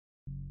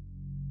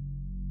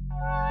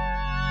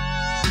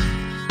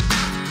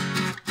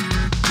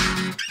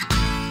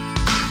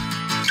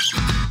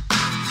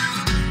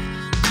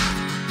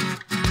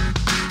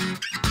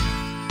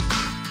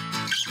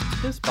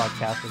This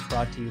podcast is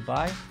brought to you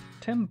by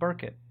Tim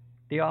Burkett,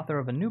 the author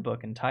of a new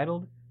book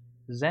entitled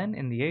Zen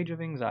in the Age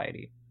of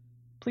Anxiety.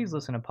 Please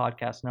listen to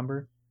podcast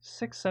number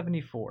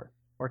 674,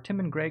 where Tim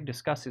and Greg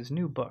discuss his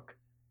new book.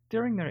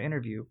 During their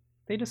interview,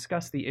 they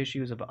discuss the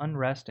issues of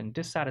unrest and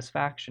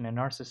dissatisfaction in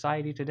our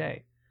society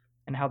today,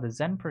 and how the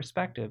Zen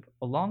perspective,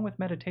 along with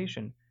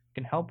meditation,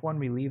 can help one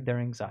relieve their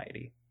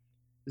anxiety.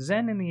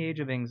 Zen in the Age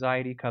of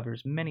Anxiety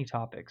covers many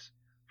topics,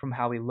 from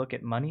how we look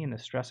at money and the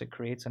stress it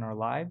creates in our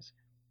lives,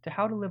 to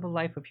how to live a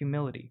life of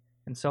humility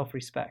and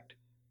self-respect.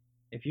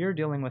 If you're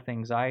dealing with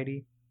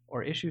anxiety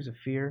or issues of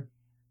fear,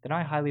 then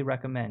I highly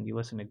recommend you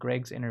listen to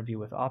Greg's interview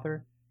with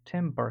author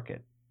Tim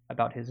Burkett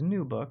about his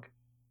new book,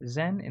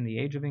 Zen in the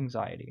Age of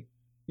Anxiety.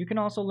 You can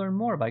also learn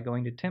more by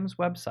going to Tim's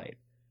website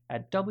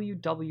at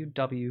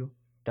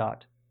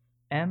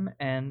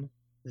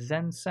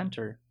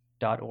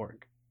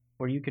www.mnzencenter.org,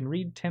 where you can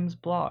read Tim's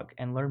blog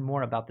and learn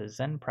more about the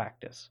Zen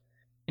practice.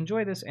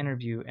 Enjoy this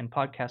interview and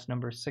podcast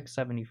number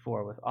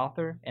 674 with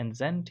author and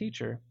Zen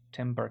teacher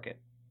Tim Burkett.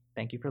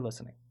 Thank you for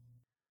listening.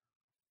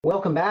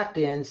 Welcome back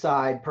to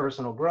Inside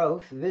Personal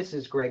Growth. This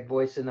is Greg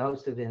Voisin, the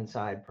host of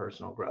Inside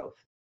Personal Growth.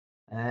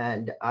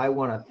 And I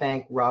want to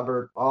thank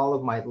Robert, all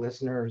of my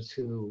listeners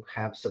who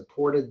have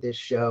supported this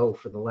show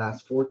for the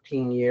last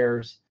 14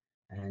 years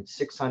and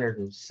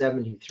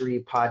 673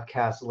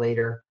 podcasts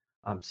later.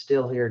 I'm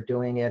still here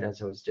doing it,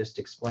 as I was just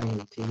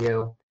explaining to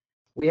you.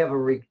 We have a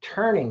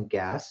returning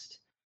guest,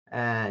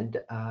 and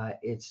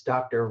it's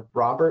Dr.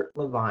 Robert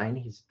Levine.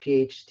 He's a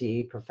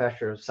PhD,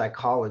 professor of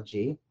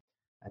psychology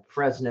at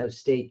Fresno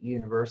State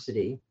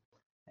University.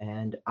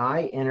 And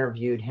I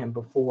interviewed him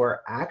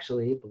before,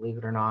 actually, believe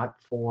it or not,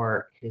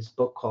 for his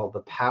book called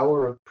The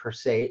Power of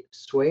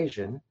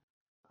Persuasion.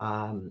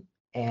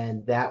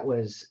 And that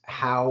was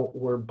How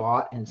We're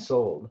Bought and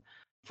Sold.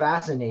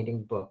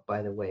 Fascinating book,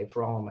 by the way,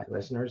 for all of my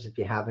listeners, if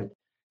you haven't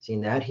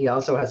seen that. He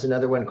also has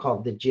another one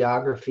called The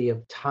Geography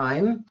of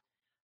Time,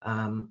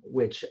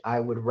 which I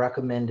would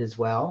recommend as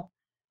well.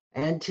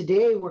 And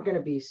today we're going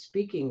to be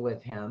speaking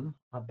with him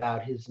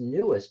about his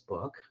newest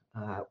book,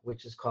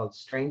 which is called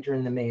Stranger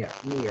in the Mirror.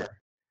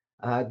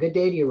 Good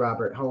day to you,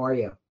 Robert. How are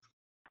you?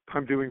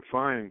 I'm doing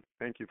fine.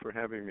 Thank you for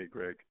having me,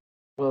 Greg.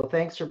 Well,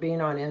 thanks for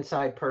being on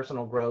Inside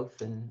Personal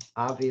Growth. And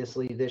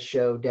obviously this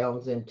show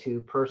delves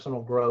into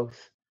personal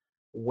growth,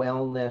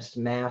 wellness,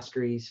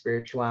 mastery,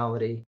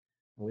 spirituality.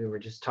 We were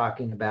just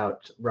talking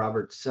about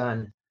Robert's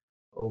son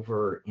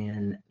over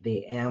in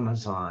the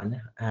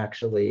Amazon,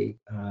 actually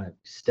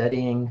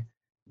studying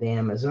the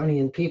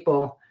Amazonian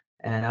people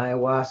and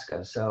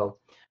ayahuasca. So,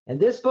 and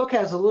this book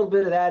has a little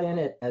bit of that in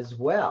it as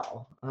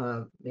well.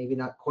 Maybe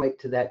not quite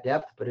to that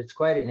depth, but it's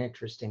quite an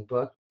interesting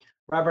book.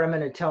 Robert, I'm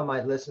going to tell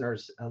my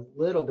listeners a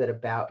little bit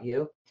about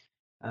you.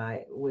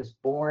 I was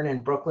born in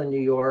Brooklyn, New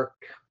York,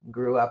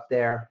 grew up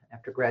there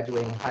after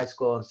graduating high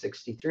school in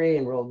 '63,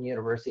 enrolled in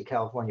University of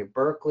California,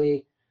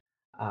 Berkeley.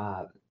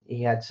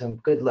 He had some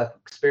good luck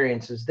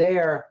experiences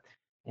there.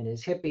 In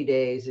his hippie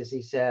days, as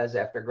he says,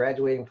 after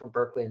graduating from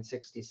Berkeley in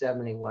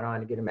 '67, he went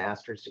on to get a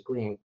master's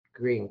degree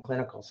in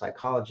clinical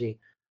psychology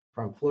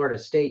from Florida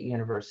State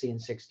University in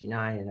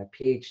 '69 and a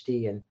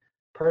PhD in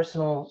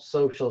personal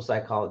social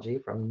psychology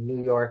from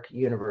New York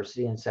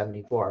University in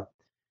 '74.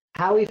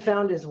 How he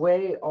found his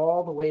way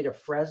all the way to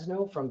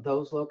Fresno from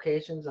those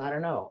locations, I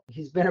don't know.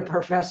 He's been a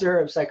professor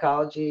of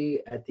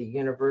psychology at the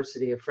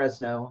University of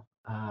Fresno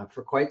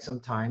for quite some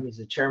time. He's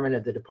the chairman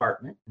of the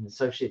department and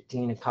associate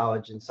dean of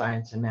college in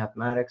science and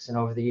mathematics. And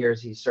over the years,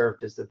 he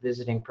served as the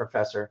visiting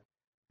professor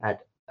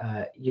at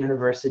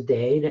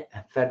Universidade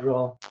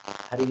Federal.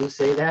 How do you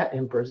say that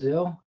in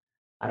Brazil?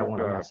 I don't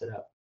want to mess it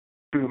up.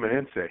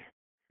 Fluminense.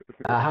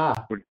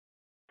 Aha.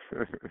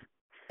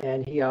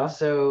 And he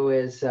also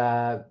has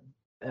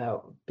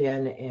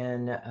been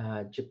in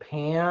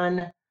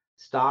Japan,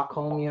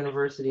 Stockholm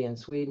University in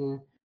Sweden,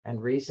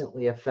 and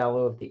recently a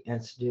fellow of the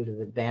Institute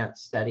of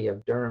Advanced Study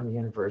of Durham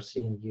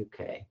University in the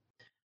UK.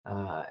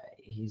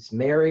 He's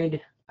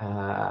married,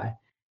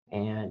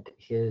 and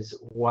his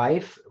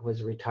wife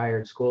was a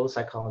retired school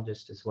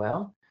psychologist as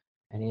well.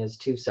 And he has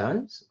two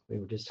sons. We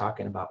were just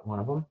talking about one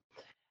of them.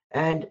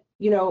 And,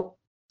 you know,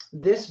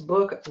 this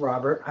book,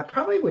 Robert, I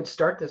probably would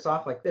start this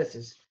off like this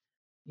is,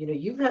 you know,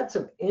 you've had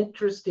some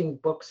interesting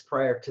books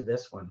prior to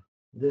this one.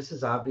 This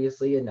is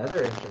obviously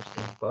another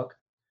interesting book.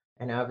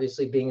 And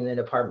obviously being in the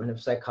Department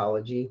of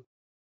Psychology,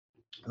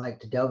 I like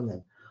to delve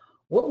in.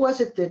 What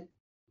was it that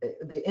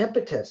the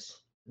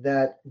impetus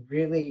that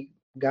really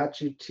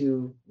got you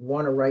to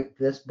want to write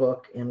this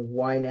book, and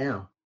why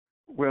now?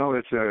 Well,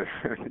 it's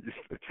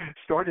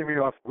starting me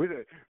off with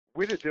a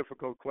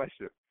difficult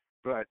question,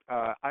 but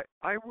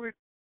I would,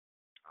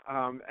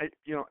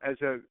 you know, as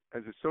a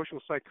social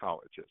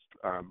psychologist,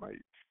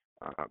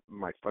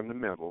 my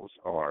fundamentals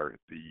are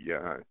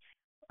the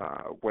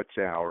what's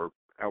our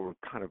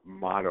kind of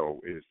motto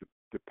is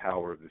the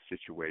power of the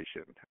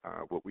situation.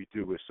 What we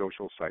do as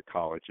social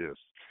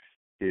psychologists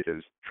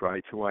is try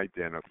to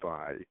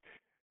identify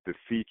the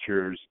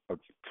features of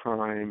the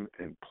time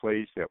and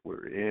place that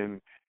we're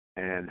in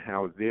and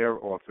how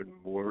they're often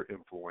more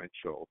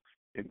influential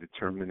in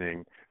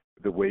determining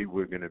the way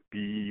we're going to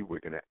be, we're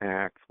going to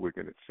act, we're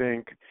going to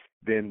think,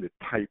 than the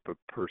type of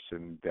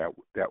person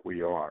that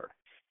we are.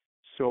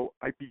 So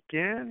I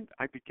began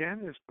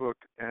this book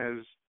as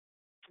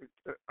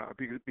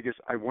because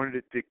I wanted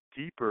to dig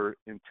deeper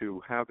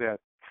into how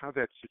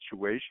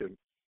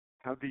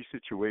these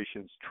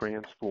situations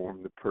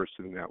transform the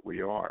person that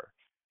we are.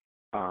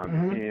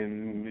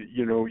 And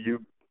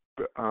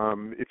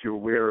if you're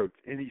aware of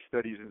any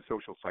studies in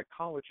social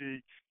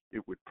psychology,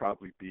 it would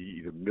probably be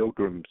either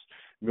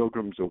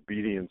Milgram's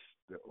obedience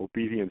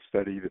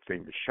study, the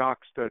famous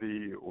shock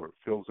study, or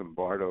Phil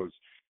Zimbardo's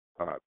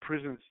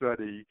prison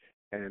study,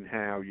 and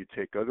how you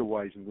take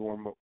otherwise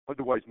normal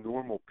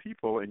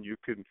people and you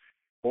can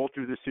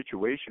alter the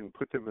situation,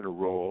 put them in a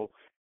role,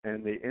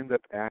 and they end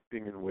up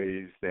acting in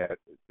ways that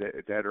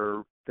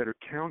are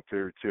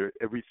counter to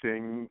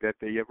everything that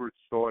they ever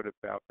thought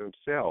about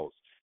themselves.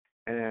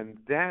 And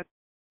that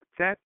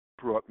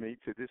brought me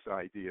to this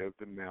idea of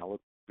the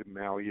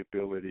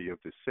malleability of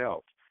the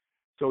self.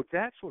 So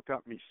that's what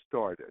got me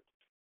started.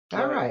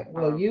 All right.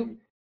 Well, you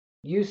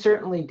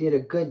certainly did a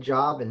good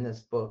job in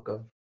this book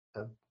of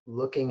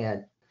looking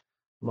at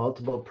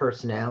multiple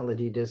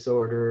personality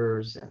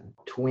disorders and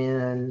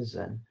twins,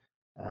 and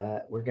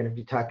we're going to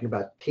be talking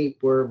about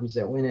tapeworms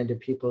that went into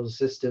people's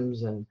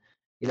systems, and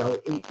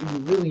you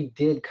really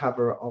did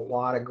cover a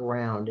lot of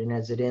ground. And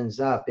as it ends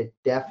up, it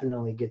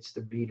definitely gets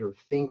the reader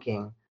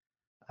thinking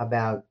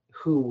about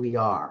who we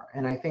are.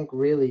 And I think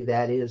really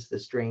that is the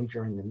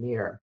stranger in the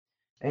mirror.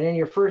 And in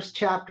your first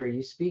chapter,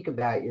 you speak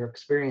about your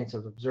experience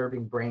of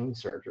observing brain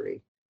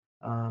surgery.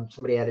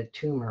 Somebody had a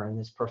tumor and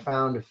this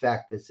profound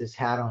effect that this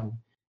had on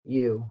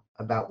you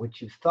about what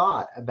you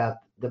thought about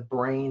the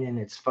brain and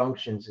its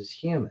functions as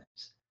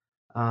humans,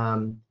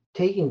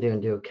 taking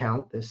into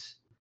account this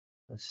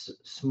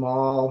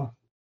small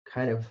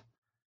kind of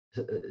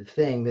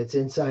thing that's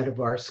inside of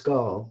our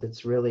skull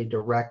that's really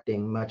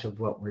directing much of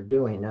what we're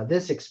doing. Now,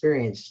 this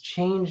experience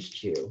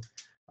changed you,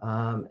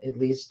 at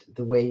least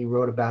the way you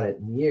wrote about it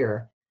in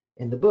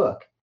the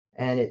book,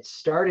 and it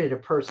started a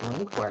personal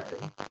inquiry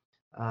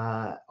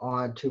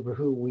onto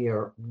who we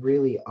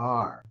really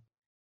are.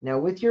 Now,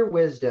 with your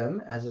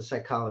wisdom as a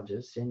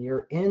psychologist and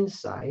your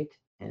insight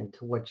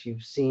into what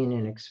you've seen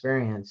and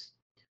experienced,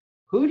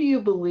 who do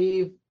you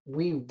believe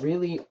we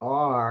really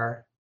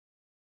are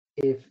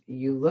if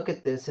you look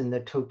at this in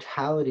the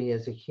totality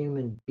as a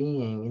human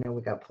being?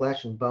 We got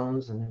flesh and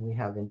bones, and then we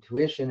have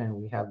intuition, and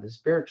we have the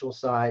spiritual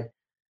side.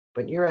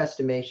 But in your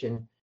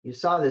estimation, you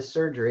saw this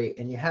surgery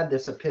and you had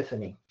this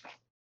epiphany.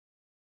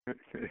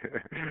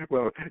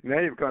 Well, now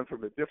you've gone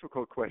from a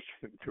difficult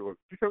question to a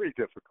very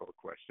difficult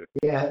question.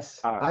 Yes,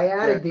 I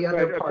added the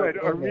other part.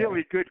 But a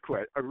really good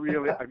question. I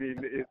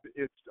mean,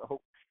 it's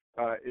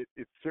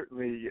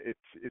certainly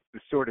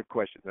the sort of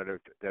question that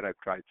I've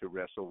tried to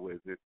wrestle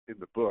with in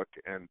the book,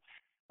 and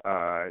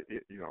to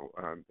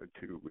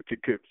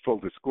give full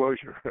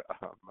disclosure,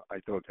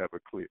 I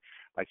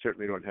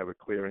certainly don't have a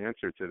clear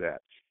answer to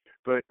that.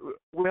 But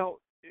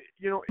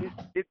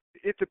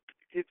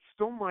it's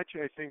so much,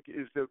 I think,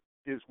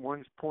 is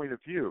one's point of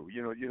view.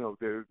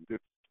 The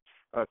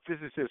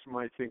physicists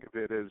might think of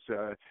it as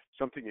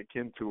something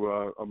akin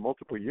to a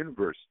multiple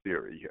universe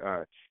theory.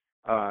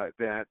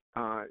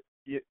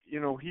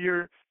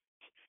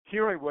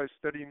 Here I was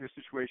studying the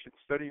situation,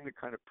 studying the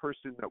kind of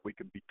person that we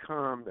can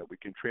become, that we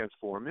can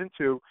transform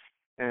into,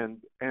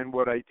 and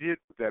what I did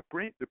with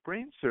the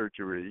brain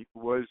surgery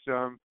was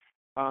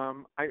I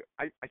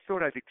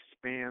thought I'd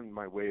expand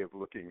my way of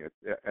looking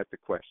at the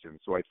question.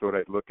 So I thought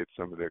I'd look at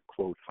some of the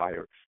quote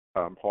harder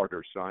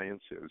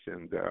sciences,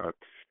 and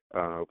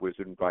was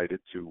invited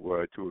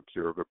to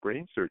observe a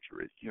brain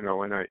surgery.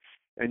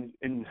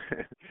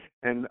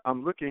 And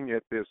I'm looking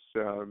at this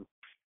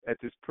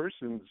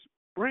person's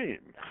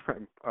brain.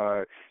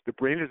 The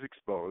brain is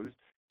exposed.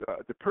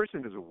 The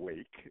person is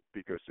awake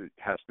because it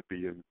has to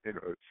be in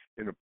a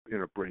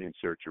brain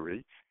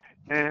surgery,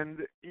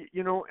 and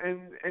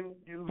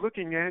you're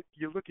looking in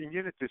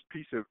at this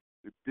piece of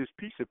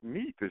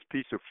meat, this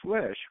piece of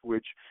flesh,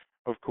 which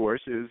of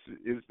course is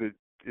the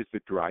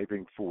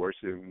driving force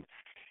in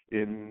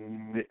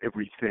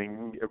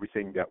everything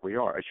that we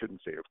are. I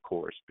shouldn't say of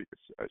course, because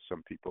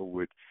some people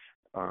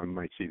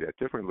might see that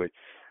differently,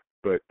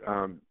 but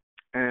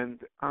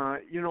and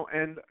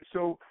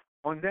so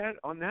on that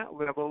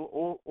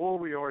level, all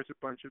we are is a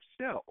bunch of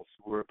cells.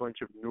 We're a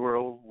bunch of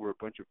neural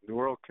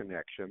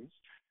connections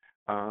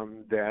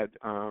that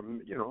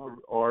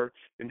are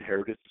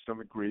inherited to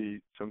some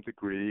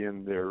degree,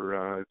 and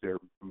they're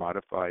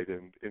modified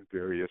in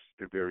various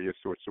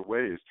sorts of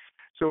ways.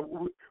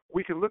 So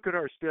we can look at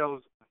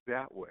ourselves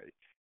that way,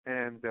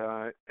 and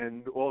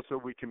also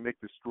we can make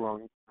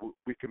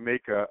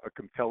a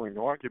compelling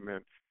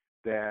argument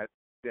that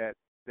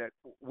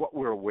what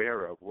we're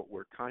aware of, what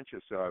we're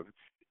conscious of,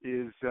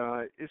 is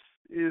kind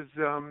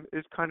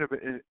of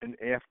an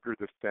after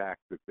the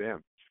fact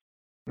event.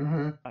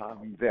 Hmm.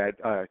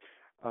 That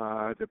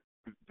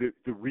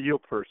the real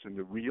person,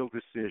 the real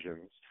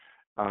decisions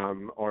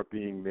are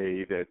being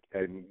made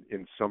and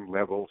in some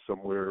level,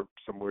 somewhere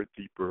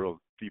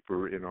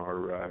deeper in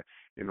our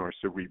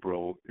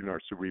cerebral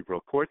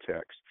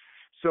cortex.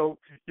 So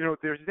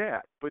there's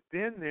that, but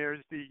then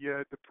there's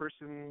the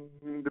person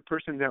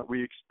that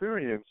we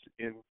experience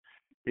in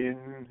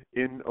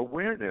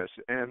awareness,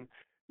 and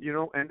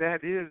that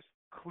is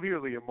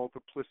clearly a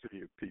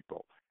multiplicity of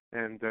people.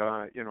 And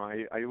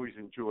I always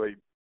enjoy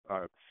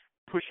uh,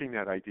 pushing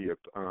that idea,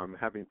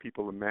 having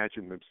people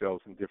imagine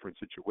themselves in different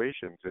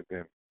situations, and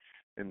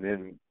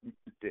then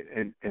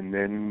and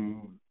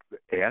then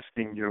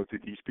asking, do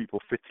these people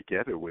fit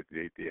together? Would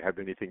they have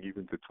anything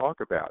even to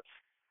talk about?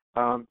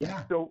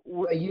 Yeah. So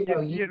Well, you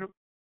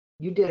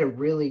did a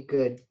really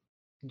good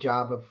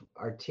job of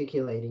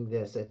articulating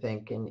this, I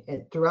think, and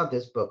throughout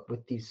this book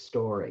with these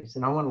stories.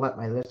 And I want to let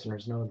my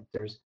listeners know that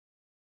there's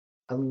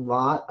a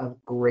lot of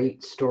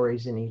great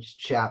stories in each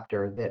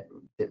chapter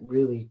that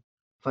really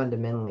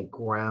fundamentally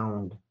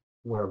ground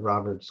where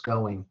Robert's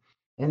going.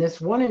 And this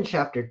one in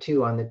chapter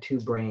 2 on the two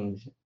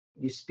brains,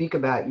 you speak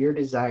about your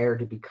desire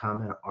to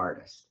become an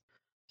artist.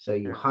 So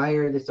you yeah,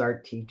 hire this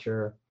art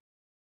teacher,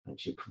 and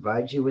she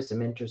provides you with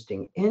some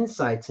interesting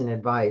insights and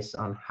advice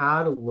on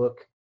how to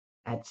look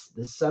at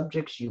the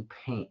subjects you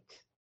paint.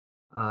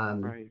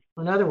 right,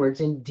 In other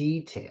words, in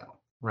detail,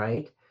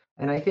 right?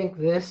 And I think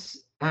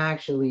this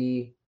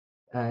actually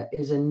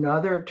is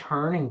another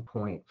turning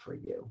point for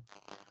you,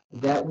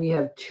 that we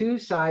have two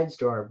sides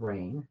to our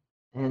brain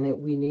and that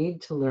we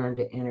need to learn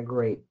to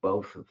integrate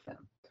both of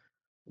them.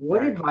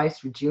 What right.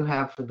 advice would you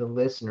have for the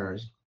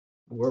listeners?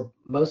 Where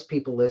most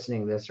people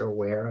listening to this are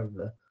aware of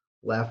the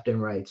left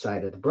and right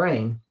side of the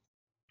brain.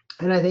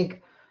 And I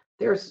think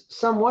they're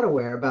somewhat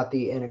aware about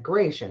the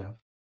integration of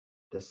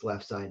this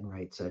left side and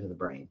right side of the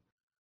brain.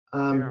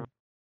 Yeah.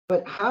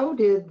 But how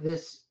did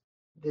this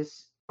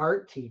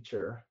art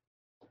teacher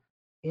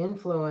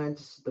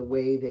influence the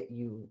way that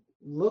you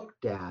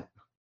looked at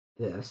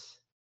this?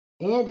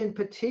 And in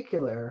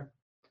particular,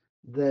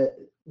 the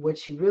what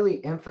she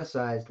really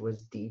emphasized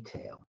was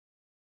detail.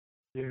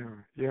 Yeah,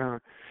 yeah,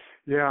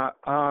 yeah.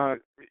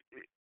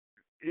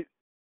 It,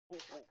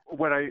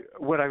 what I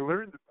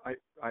learned, I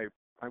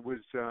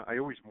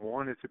always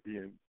wanted to be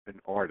an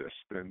artist,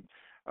 and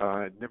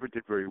never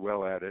did very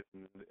well at it,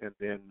 and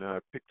then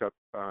picked up.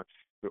 The,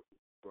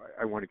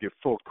 I want to give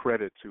full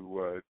credit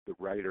to the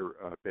writer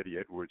Betty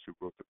Edwards, who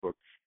wrote the book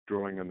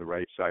 "Drawing on the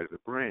Right Side of the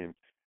Brain,"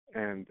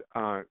 and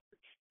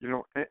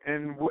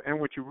and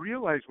what you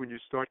realize when you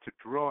start to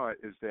draw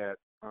is that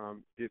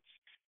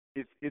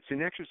it's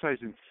an exercise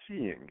in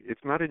seeing.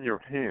 It's not in your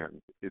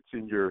hand. It's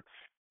in your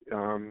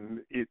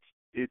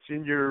it's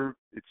in your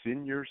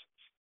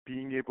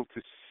being able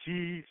to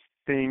see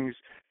things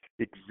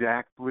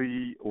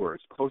exactly or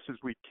as close as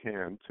we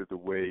can to the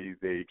way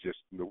they exist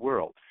in the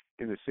world.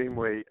 In the same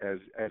way as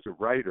a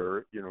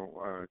writer,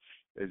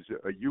 as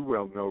you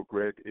well know,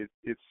 Greg,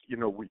 it's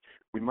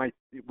we might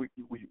we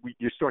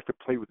you start to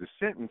play with the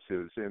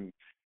sentences, and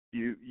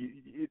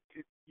it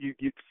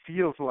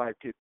feels like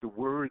the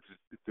words,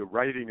 the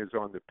writing is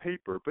on the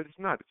paper, but it's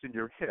not. It's in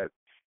your head.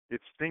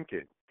 It's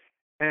thinking.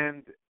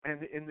 And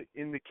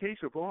in the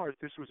case of art,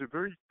 this was a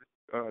very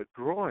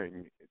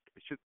drawing.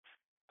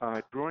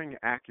 Drawing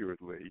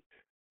accurately.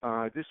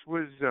 This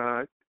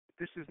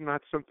is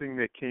not something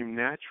that came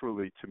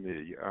naturally to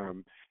me.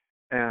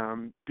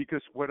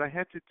 Because what I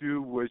had to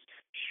do was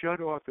shut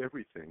off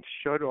everything,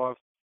 shut off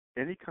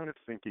any kind of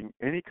thinking,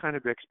 any kind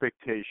of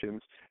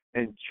expectations,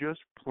 and just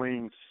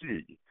plain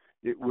see.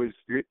 It was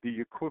the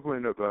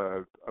equivalent of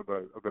a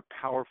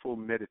powerful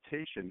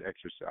meditation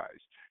exercise,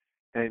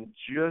 and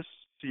just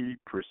see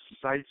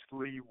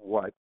precisely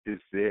what is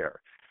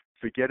there.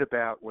 Forget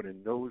about what a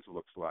nose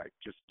looks like.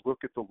 Just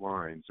look at the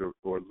lines,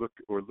 or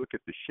look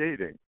at the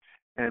shading.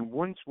 And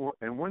once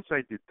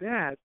I did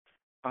that,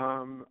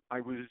 I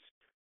would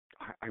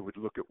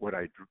look at what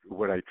I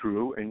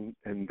drew, and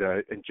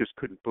just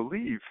couldn't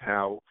believe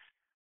uh,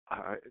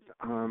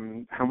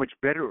 how much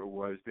better it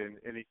was than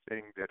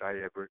anything that I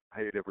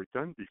had ever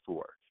done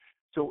before.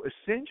 So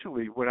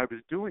essentially, what I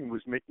was doing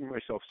was making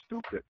myself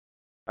stupid.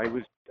 I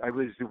was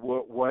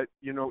what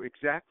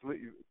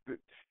exactly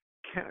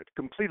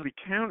completely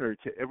counter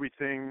to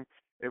everything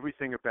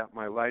about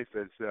my life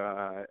as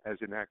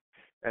an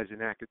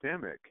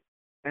academic.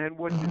 And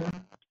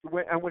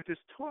Mhm. what this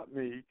taught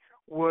me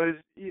was,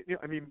 the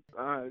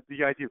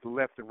idea of the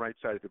left and right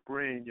side of the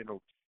brain.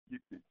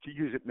 To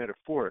use it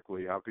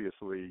metaphorically,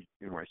 obviously,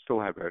 I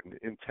still have an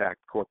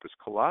intact corpus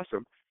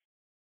callosum.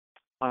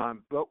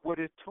 But what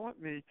it taught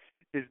me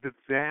is the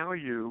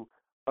value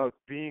of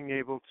being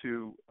able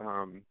to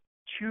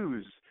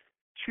choose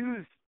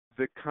choose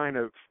the kind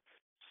of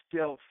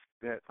self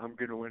that I'm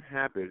going to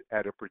inhabit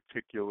at a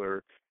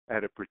particular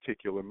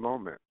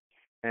moment.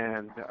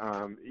 And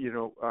you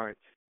don't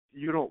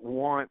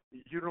want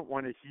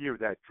to hear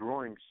that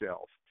drawing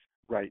self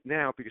right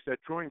now, because that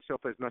drawing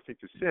self has nothing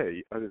to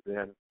say other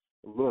than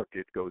look,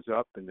 it goes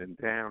up and then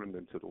down and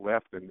then to the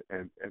left and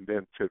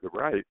then to the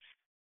right.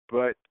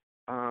 But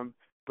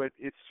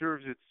it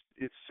serves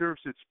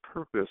its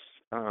purpose.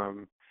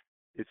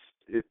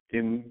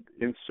 In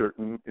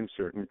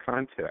certain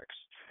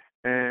contexts.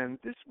 And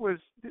this was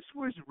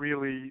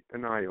really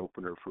an eye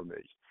opener for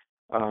me.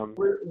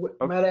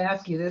 Might I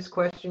ask you this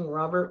question,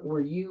 Robert? Were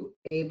you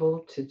able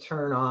to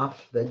turn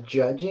off the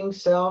judging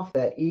self,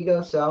 that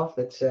ego self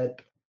that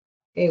said,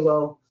 "Hey,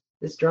 well,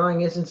 this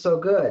drawing isn't so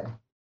good"?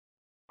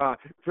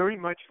 Very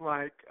much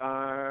like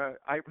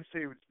I would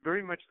say it was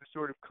very much the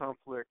sort of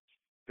conflict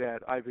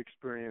that I've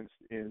experienced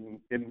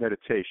in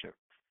meditation.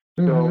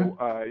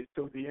 Mm-hmm.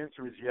 So the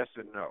answer is yes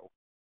and no.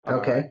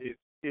 Okay.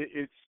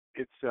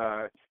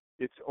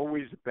 It's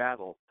always a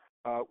battle.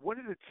 One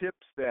of the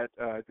tips that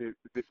the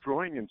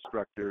drawing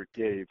instructor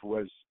gave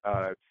was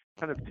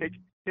kind of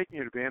taking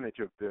advantage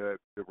of the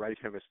right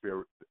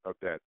hemisphere of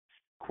that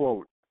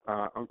quote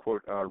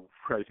unquote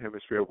right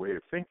hemisphere way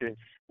of thinking,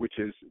 which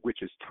is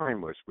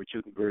timeless, which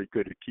isn't very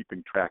good at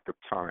keeping track of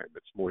time.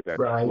 It's more that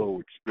Right.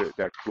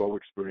 flow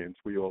experience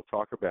we all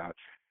talk about.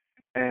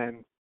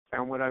 And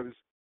what I was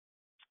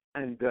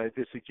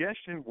the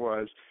suggestion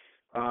was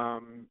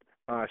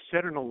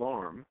set an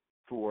alarm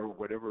for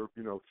whatever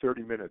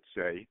 30 minutes,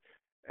 say,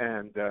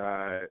 and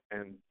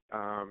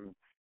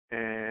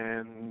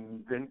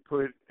then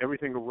put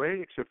everything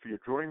away except for your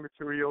drawing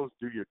materials,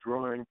 do your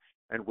drawing,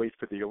 and wait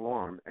for the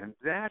alarm. And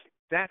that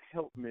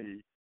helped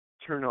me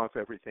turn off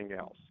everything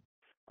else.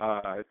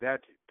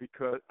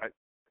 Because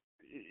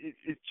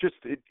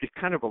it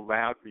kind of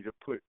allowed me to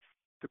put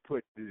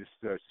this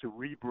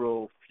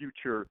cerebral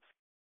future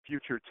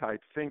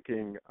type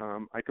thinking.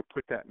 I could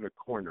put that in a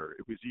corner.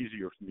 It was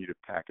easier for me to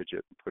package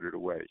it and put it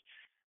away.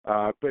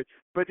 But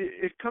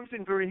it comes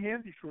in very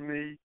handy for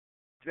me.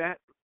 That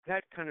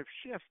kind of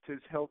shift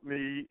has helped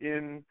me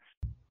in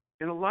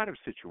a lot of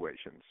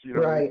situations.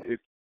 Right.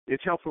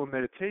 It's helpful in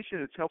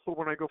meditation. It's helpful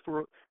when I go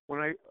for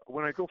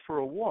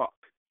a walk.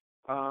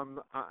 When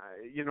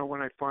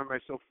I find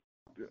myself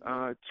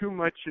too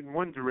much in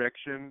one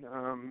direction,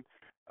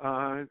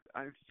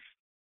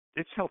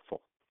 it's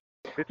helpful.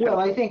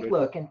 I think,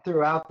 look, and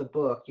throughout the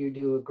book, you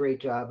do a great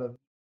job of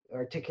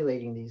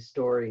articulating these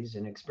stories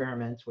and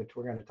experiments, which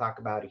we're going to talk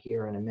about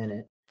here in a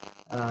minute,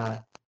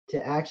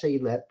 to actually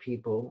let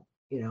people,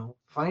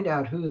 find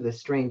out who the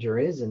stranger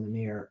is in the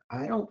mirror.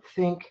 I don't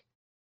think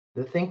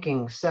the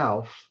thinking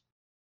self,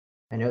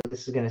 I know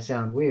this is going to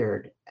sound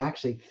weird,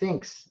 actually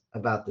thinks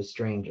about the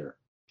stranger.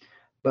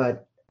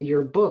 But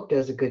your book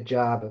does a good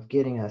job of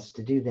getting us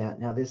to do that.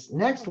 Now, this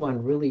next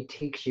one really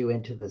takes you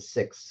into the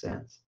sixth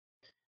sense.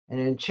 And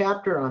in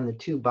chapter on the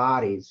two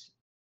bodies,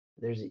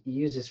 you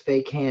use this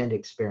fake hand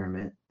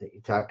experiment that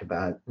you talked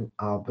about. And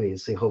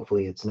obviously,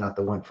 hopefully, it's not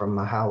the one from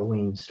a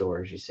Halloween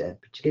store, as you said,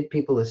 but you get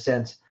people a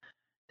sense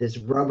this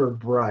rubber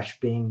brush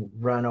being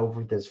run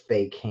over this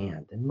fake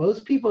hand. And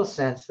most people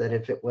sense that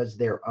if it was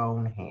their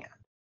own hand,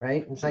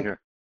 right? It's like,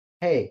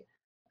 hey,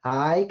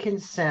 I can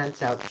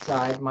sense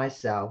outside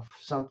myself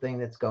something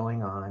that's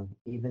going on,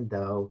 even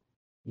though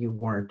you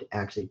weren't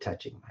actually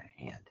touching my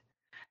hand.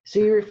 So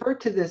you refer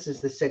to this as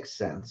the sixth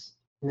sense.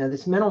 Now,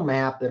 this mental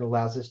map that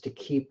allows us to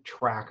keep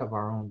track of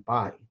our own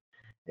body.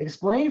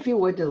 Explain, if you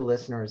would, to the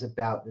listeners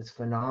about this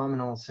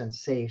phenomenal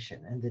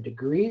sensation and the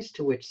degrees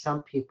to which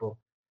some people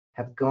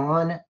have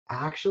gone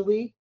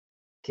actually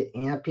to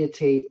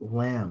amputate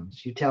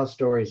limbs. You tell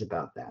stories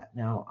about that.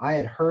 Now, I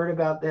had heard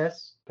about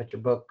this, but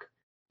your book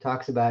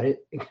talks about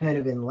it kind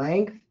of in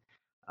length.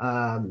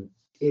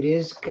 It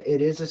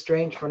is a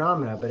strange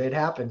phenomena, but it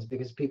happens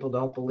because people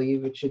don't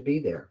believe it should be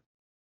there.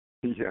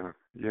 Yeah.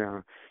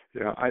 I'm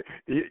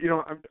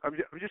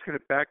just going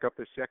to back up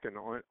a second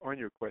on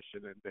your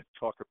question and then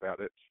talk about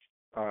it.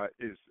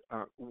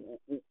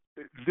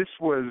 This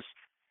was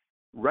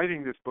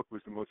writing this book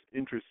was the most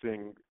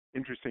interesting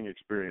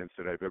experience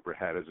that I've ever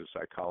had as a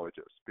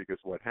psychologist, because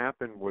what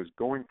happened was,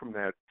 going from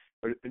that,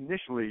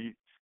 initially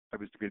I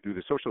was going to do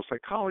the social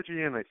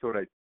psychology, and I thought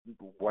I'd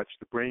watch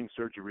the brain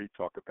surgery,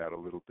 talk about a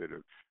little bit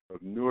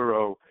of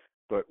neuro,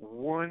 but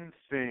one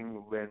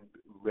thing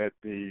led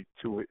me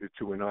to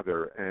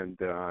another, and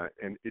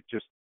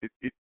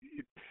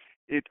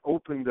it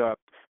opened up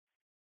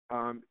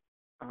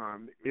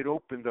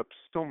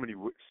so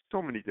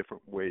many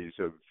different ways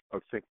of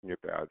thinking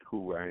about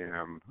who I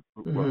am,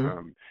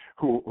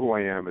 who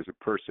I am as a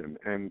person,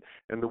 and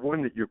the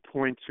one that you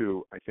point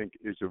to, I think,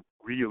 is a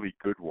really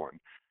good one.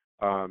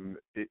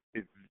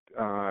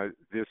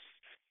 This.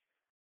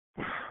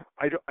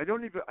 I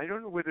don't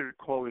know whether to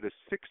call it a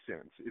sixth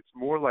sense. It's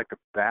more like a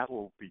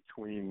battle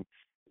between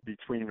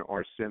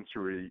our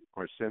sensory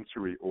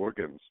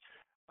organs,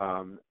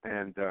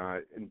 and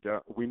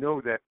we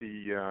know that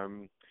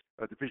the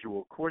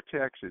visual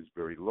cortex is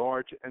very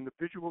large, and the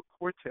visual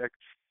cortex,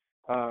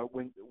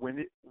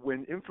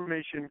 when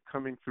information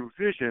coming through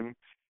vision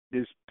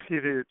is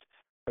pitted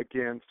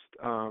against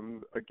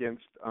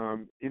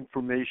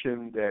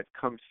information that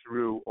comes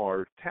through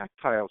our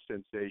tactile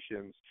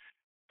sensations,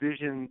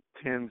 vision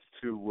tends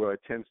to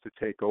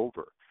take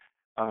over.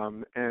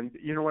 And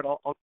you know what?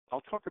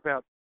 I'll talk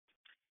about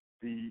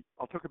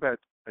I'll talk about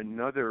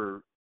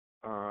another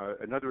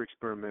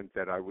experiment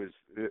that I was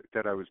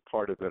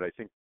part of that I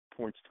think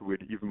points to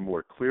it even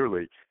more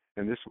clearly.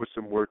 And this was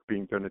some work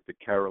being done at the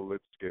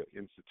Karolinska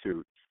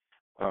Institute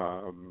by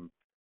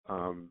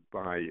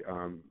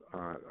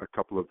a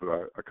couple of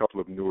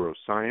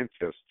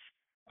neuroscientists,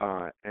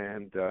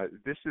 and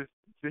this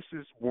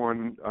is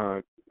one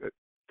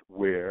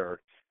where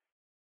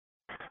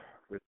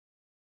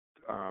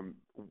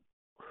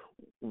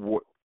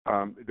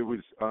there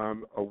was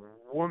a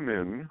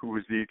woman who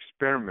was the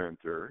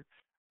experimenter,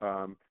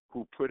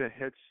 who put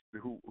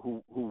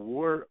who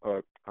wore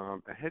a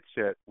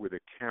headset with a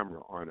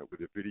camera on it,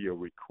 with a video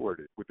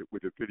recorded, with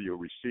a video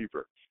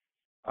receiver,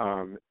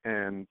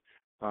 and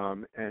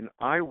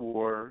I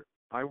wore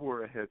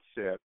a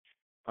headset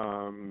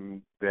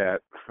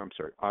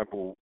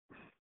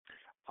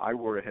I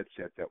wore a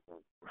headset that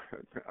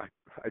I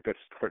better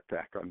start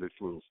back on this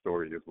little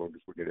story as long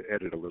as we're going to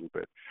edit a little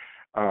bit.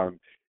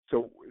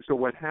 So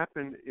what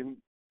happened in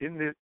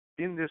this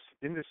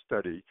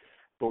study,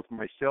 both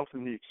myself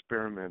and the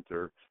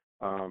experimenter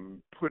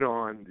put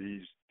on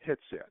these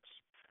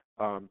headsets.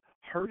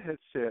 Her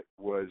headset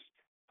was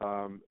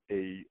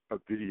a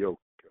video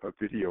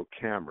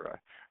camera.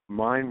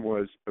 Mine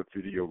was a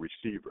video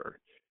receiver.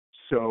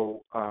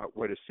 So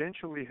what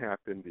essentially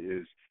happened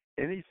is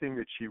anything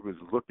that she was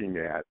looking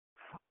at,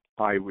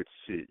 I would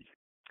see.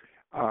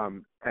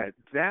 At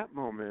that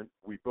moment,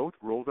 we both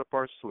rolled up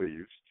our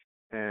sleeves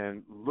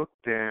and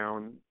looked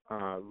down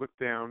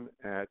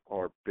at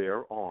our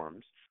bare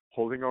arms,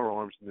 holding our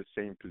arms in the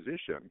same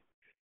position.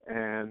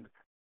 And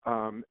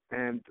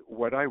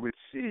what I would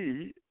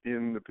see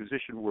in the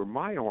position where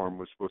my arm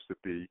was supposed to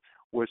be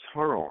was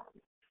her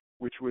arm,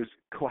 which was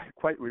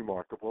quite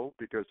remarkable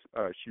because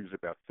she was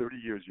about 30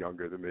 years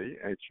younger than me,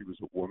 and she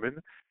was a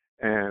woman.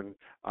 And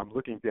I'm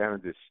looking down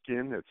at this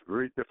skin that's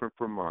very different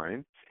from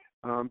mine.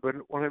 But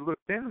when I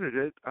looked down at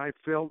it, I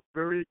felt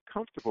very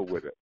comfortable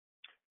with it.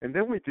 And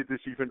then we did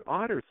this even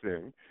odder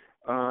thing.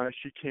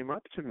 She came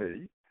up to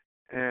me,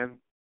 and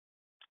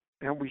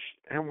we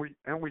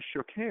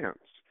shook hands.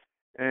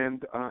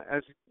 And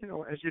as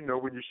you know,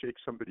 when you shake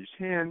somebody's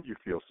hand, you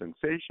feel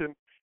sensation,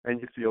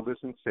 and you feel the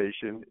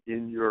sensation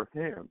in your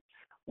hand.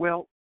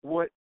 Well,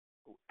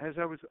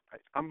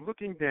 I'm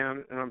looking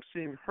down and I'm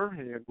seeing her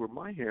hand where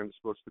my hand is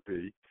supposed to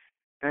be,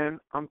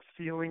 and I'm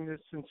feeling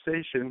this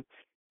sensation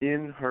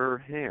in her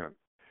hand.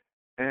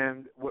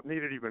 And what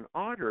made it even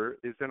odder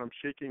is that I'm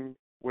shaking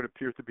what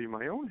appeared to be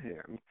my own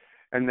hand,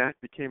 and that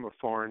became a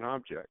foreign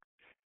object.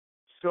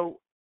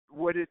 So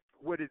what it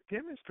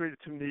demonstrated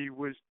to me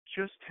was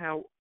just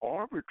how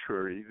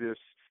arbitrary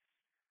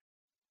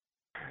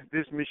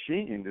this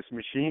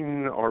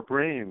machine, our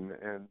brain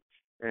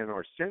and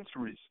our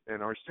sensory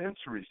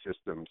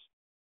systems,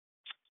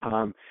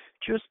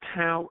 just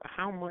how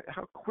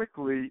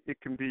quickly it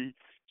can be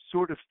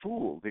sort of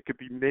fooled. It could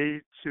be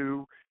made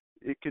to.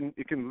 It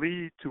can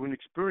lead to an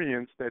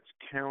experience that's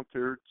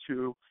counter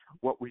to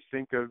what we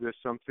think of as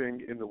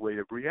something in the way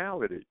of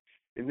reality.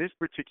 In this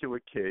particular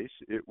case,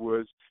 it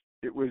was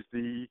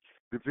the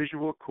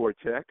visual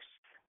cortex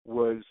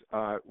was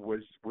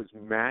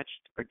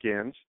matched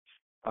against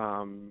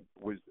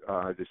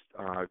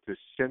this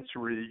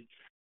sensory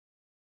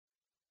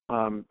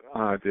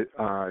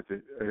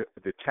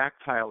the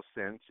tactile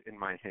sense in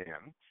my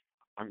hand.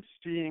 I'm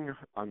seeing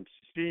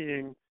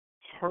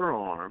her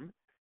arm.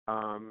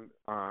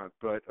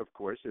 But of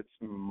course, it's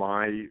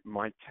my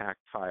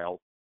tactile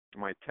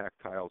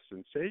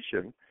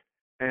sensation,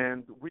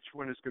 and which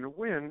one is going to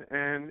win?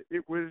 And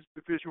it was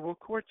the visual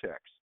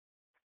cortex,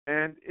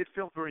 and it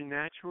felt very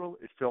natural.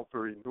 It felt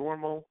very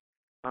normal,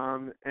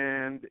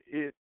 and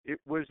it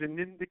was an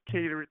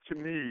indicator to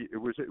me. It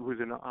was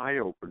an eye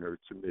opener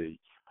to me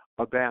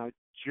about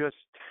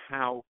just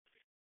how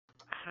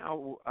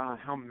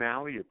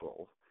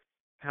malleable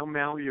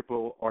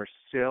our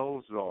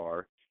cells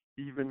are,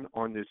 even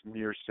on this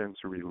mere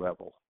sensory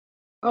level.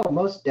 Oh,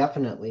 most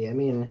definitely. I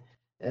mean,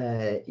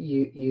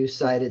 you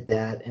cited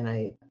that, and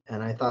I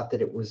thought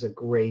that it was a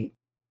great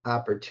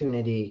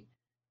opportunity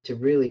to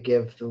really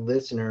give the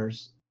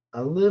listeners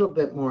a little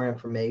bit more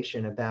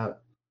information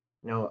about,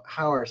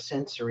 how our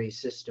sensory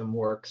system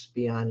works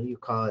beyond, you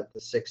call it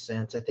the sixth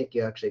sense. I think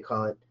you actually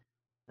call it,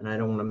 and I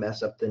don't want to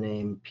mess up the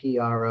name,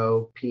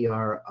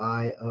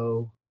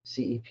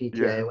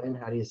 PROPRIOCEPTION.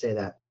 How do you say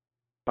that?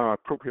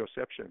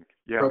 Proprioception.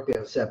 Yeah.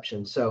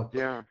 Proprioception. So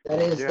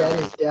that is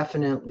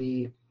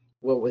definitely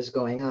what was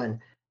going on.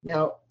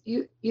 Now,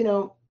 your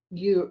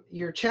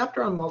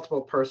chapter on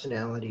multiple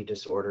personality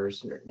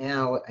disorders.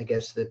 Now, I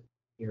guess that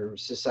your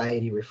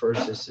society refers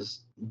to this as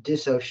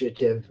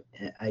dissociative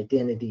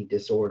identity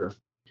disorder,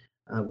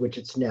 which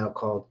it's now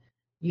called.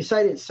 You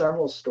cited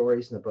several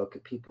stories in the book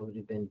of people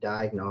who've been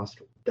diagnosed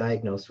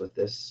with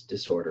this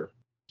disorder,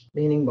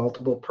 meaning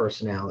multiple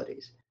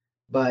personalities.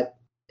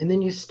 And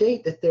then you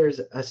state that there's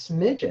a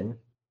smidgen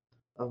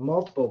of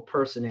multiple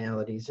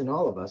personalities in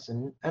all of us.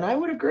 And I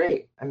would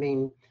agree. I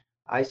mean,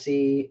 I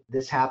see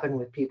this happen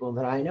with people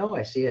that I know.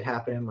 I see it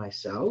happen in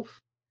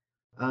myself.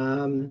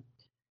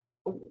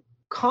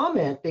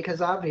 comment,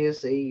 because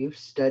obviously you've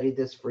studied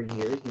this for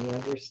years and you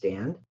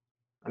understand.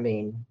 I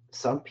mean,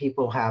 some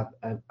people have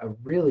a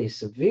really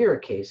severe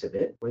case of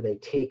it where they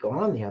take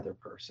on the other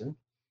person,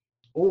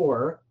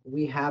 or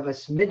we have a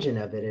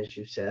smidgen of it, as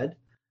you said,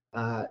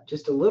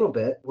 just a little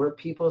bit, where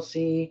people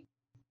see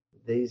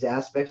these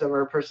aspects of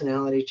our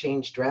personality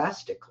change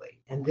drastically.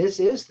 And this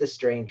is the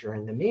stranger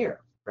in the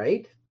mirror,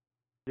 right?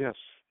 Yes,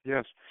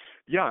 yes,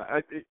 yeah.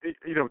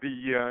 You know,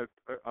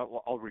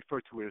 I'll refer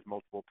to it as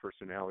multiple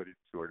personality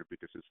disorder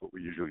because it's what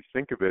we usually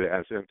think of it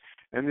as,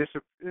 and this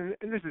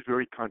is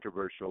very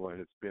controversial, and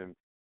it's been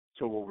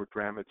so over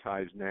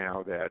dramatized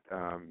now that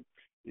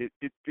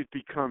it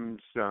becomes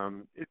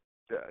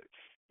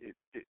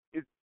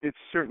it's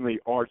certainly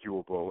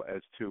arguable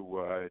as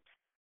to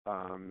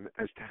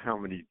how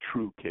many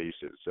true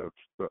cases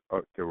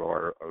there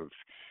are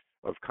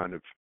of kind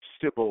of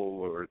Sybil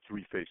or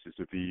Three Faces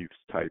of Eve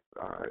type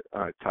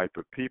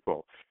of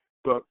people.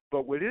 But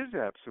what is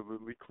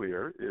absolutely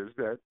clear is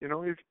that, you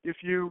know, if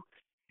you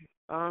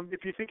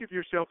think of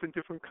yourself in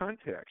different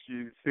contexts,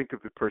 you think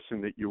of the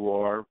person that you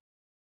are,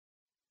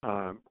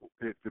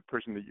 the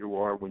person that you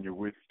are when you're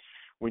with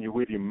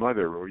your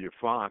mother or your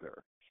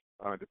father,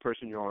 the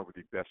person you are with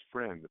your best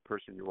friend, the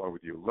person you are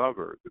with your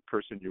lover, the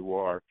person you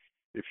are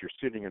if you're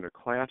sitting in a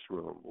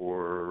classroom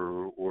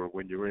or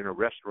when you're in a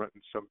restaurant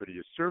and somebody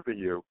is serving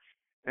you.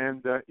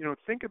 And you know,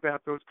 think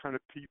about those kind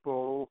of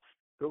people,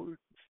 those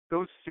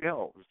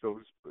selves,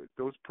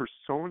 those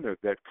persona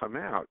that come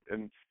out.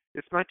 And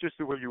it's not just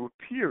the way you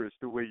appear; it's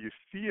the way you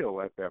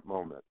feel at that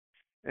moment.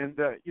 And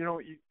you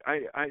know,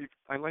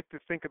 I like to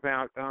think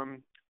about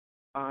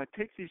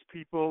take these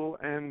people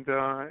and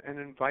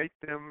invite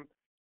them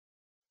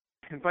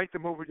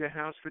over to your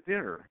house for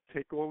dinner.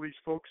 Take all these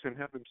folks and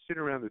have them sit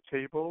around the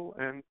table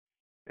and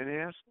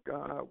ask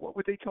what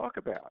would they talk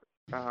about.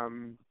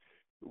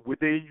 Would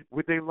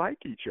they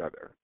like each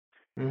other?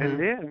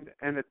 Mm-hmm.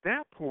 And at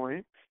that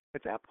point,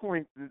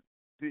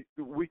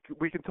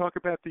 we can talk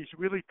about these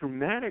really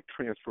dramatic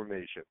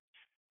transformations,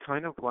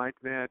 kind of like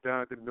that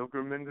the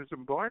Milgram and the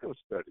Zimbardo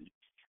study,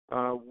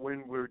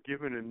 when we're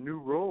given a new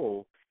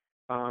role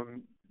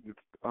um,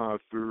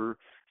 for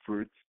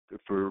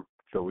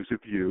those of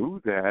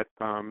you that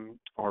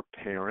are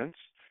parents.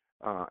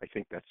 I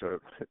think that's a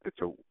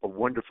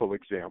wonderful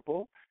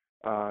example.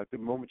 The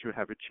moment you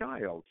have a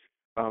child,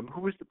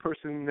 who is the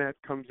person that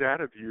comes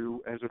out of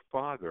you as a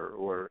father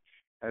or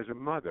as a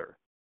mother?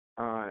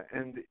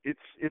 And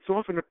it's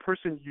often a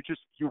person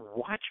you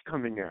watch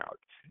coming out.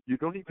 You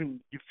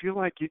feel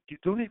like you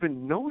don't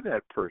even know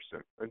that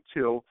person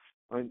until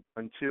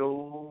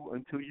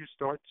you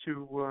start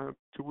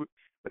to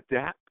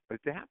adapt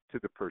to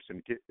the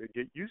person,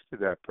 get used to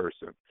that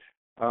person.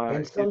 And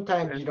It's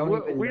sometimes you and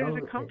don't even where does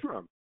know it come it.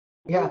 from?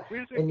 Yeah.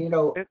 Where does And, you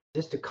know, it?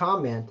 just to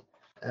comment,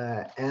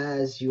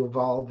 as you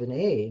evolve in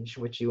age,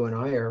 which you and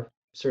I are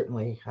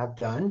certainly have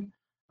done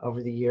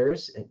over the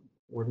years, and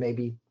we're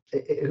maybe,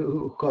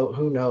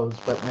 who knows,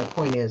 but my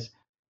point is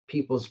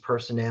people's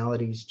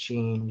personalities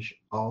change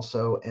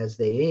also as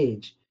they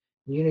age.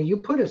 You know, you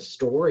put a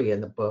story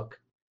in the book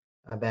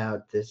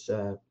about this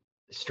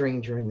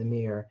stranger in the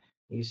mirror.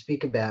 You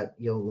speak about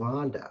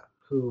Yolanda,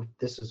 who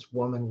this is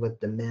woman with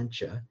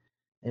dementia,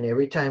 and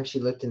every time she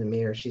looked in the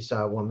mirror, she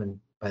saw a woman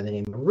by the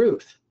name of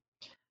Ruth.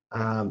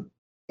 Um,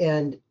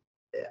 and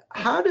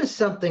how does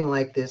something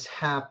like this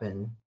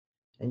happen?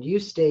 And you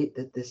state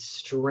that this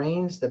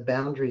strains the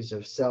boundaries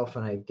of self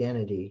and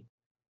identity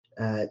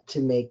to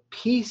make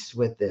peace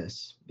with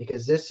this,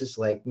 because this is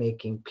like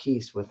making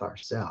peace with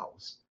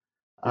ourselves.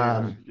 Yeah,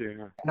 Um,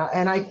 yeah.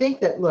 and I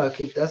think that, look,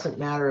 it doesn't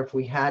matter if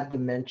we had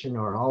dementia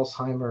or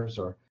Alzheimer's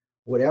or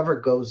whatever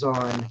goes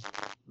on,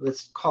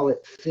 let's call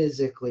it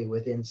physically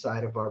with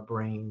inside of our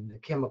brain, the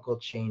chemical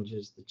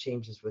changes, the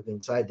changes with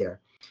inside there.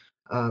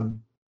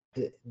 Um,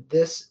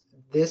 this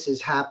this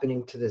is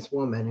happening to this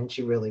woman, and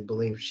she really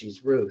believes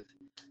she's Ruth.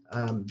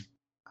 Um,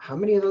 how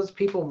many of those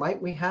people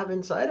might we have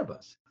inside of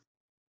us?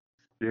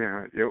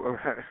 Yeah, yeah.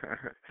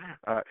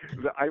 uh,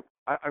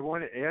 I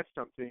want to add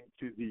something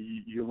to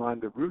the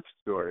Yolanda Ruth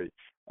story.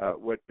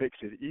 What makes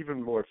it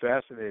even more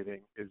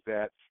fascinating is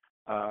that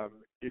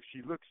if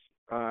she looks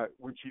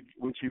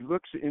when she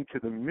looks into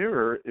the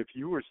mirror, if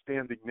you were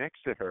standing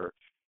next to her,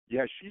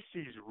 yeah, she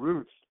sees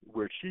Ruth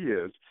where she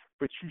is,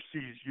 but she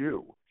sees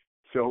you.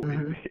 So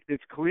Mm-hmm.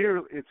 it's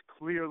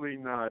clearly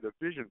not a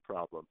vision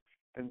problem.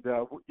 And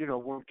you know,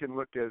 one can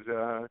look as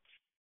a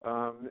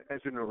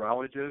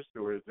neurologist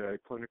or as a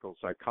clinical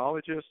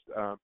psychologist,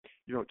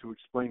 you know, to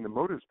explain the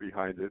motives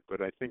behind it.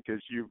 But I think,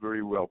 as you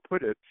very well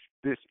put it,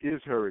 this is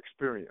her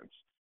experience.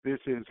 This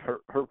is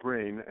her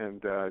brain,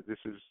 and this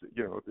is,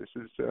 you know, this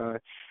is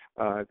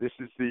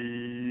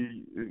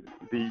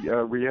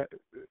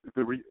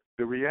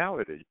the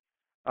reality.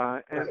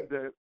 And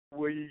Right.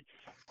 we,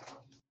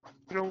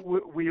 you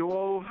know, we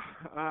all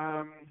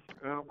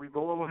we've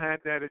all had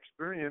that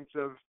experience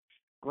of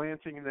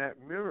glancing in that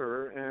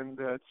mirror and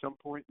at some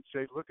point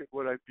say, "Look at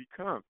what I've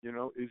become." You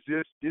know, is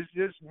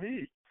this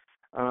me?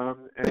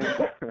 And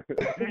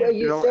Well,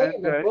 you you know, say and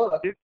in the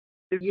book, it.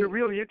 it's a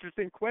really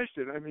interesting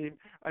question. I mean,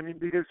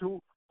 because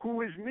who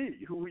is me?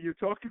 Who are you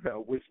talking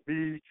about? Was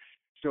me?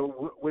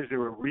 So was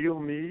there a real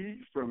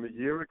me from a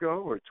year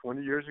ago, or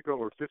 20 years ago,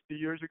 or 50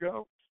 years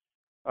ago?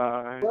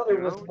 Well, You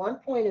there was know? one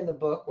point in the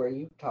book where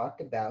you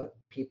talked about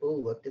people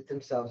who looked at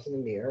themselves in the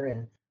mirror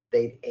and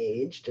they'd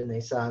aged and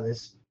they saw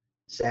this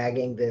or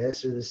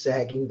the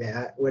sagging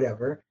that,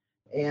 whatever.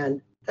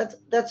 And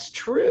that's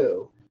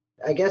true.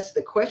 I guess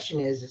the question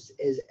is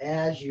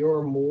as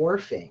you're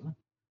morphing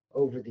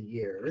over the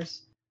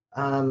years,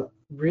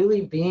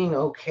 really being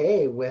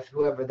okay with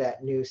whoever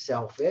that new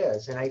self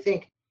is. And I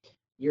think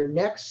your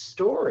next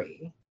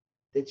story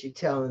that you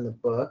tell in the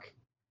book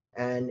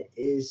and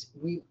is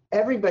we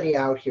everybody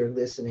out here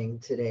listening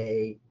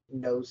today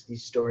knows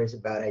these stories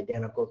about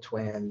identical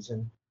twins,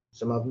 and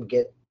some of them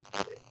get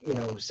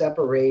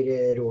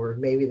separated, or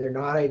maybe they're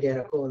not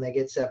identical and they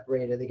get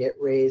separated, they get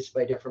raised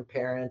by different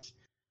parents,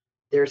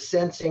 they're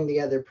sensing the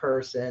other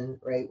person,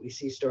 right? We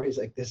see stories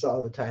like this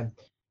all the time.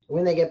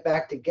 When they get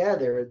back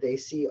together, they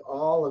see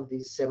all of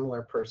these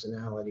similar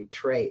personality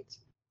traits.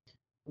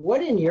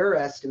 What, in your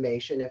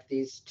estimation, if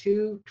these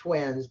two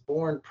twins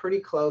born pretty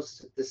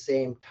close at the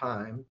same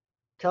time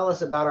tell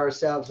us about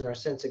ourselves and our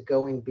sense of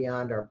going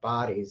beyond our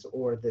bodies,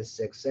 or this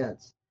sixth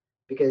sense?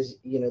 Because,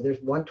 there's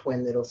one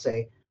twin that'll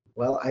say,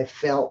 well, I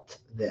felt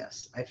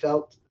this. I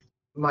felt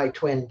my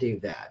twin do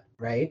that,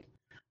 right?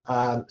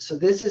 So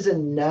this is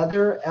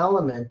another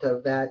element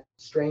of that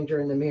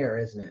stranger in the mirror,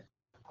 isn't it?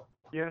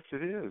 Yes,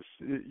 it is.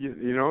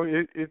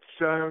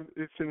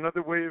 It's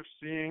another way of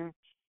seeing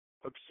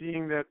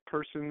that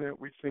person that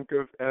we think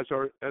of as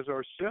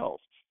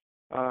ourselves.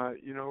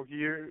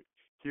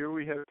 Here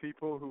we have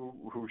people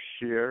who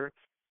share,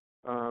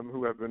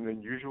 who have an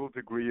unusual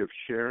degree of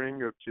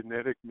sharing of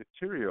genetic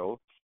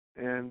material,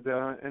 and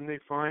they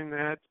find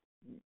that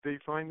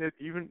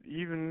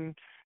even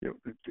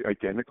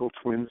identical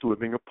twins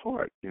living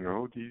apart.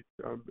 The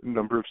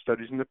number of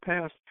studies in the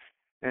past,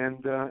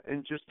 and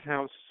just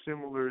how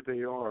similar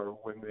they are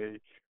when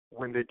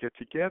they get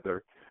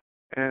together,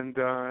 and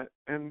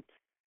and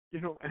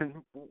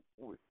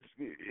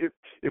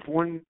if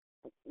one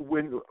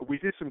when we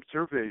did some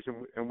surveys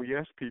and we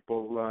asked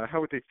people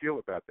how would they feel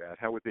about that,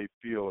 how would they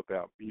feel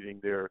about meeting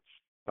their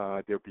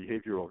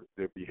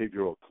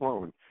behavioral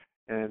clone,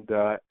 and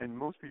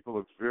most people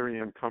are very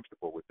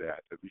uncomfortable with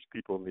that. At least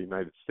people in the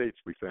United States,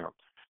 we found.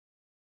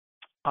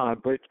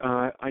 But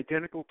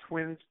identical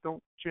twins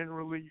don't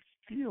generally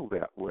feel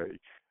that way.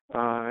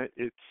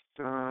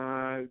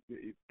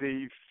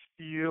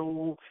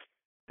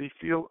 They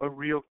feel a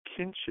real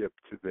kinship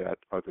to that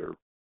other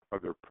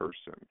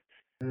person.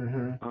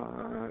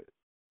 Mm-hmm.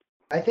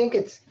 I think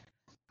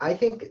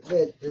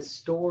that the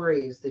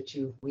stories that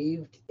you've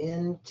weaved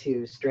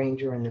into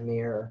Stranger in the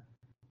Mirror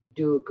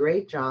do a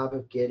great job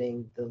of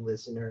getting the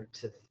listener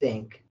to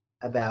think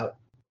about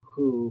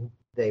who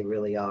they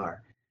really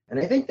are. And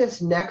I think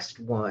this next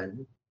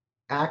one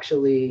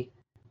actually,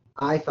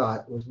 I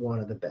thought, was one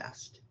of the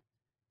best.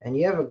 And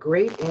you have a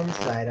great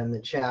insight on the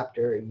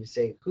chapter. You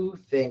say, who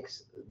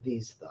thinks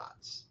these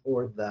thoughts,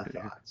 or the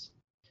thoughts?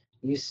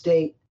 You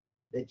state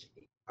that,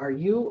 are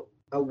you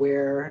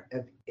aware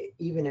of,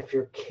 even if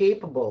you're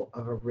capable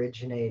of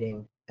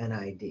originating an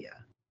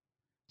idea?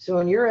 So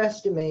in your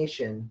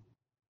estimation,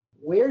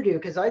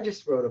 because I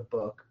just wrote a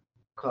book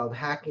called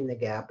Hacking the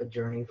Gap, a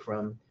journey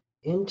from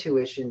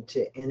intuition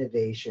to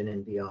innovation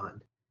and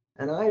beyond.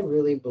 And I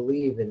really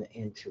believe in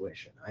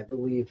intuition. I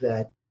believe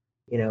that,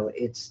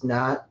 it's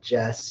not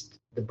just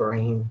the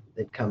brain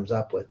that comes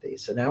up with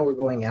these. So now we're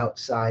going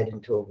outside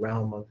into a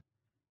realm of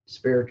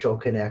spiritual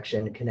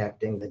connection,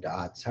 connecting the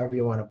dots, however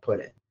you want to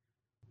put it.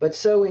 But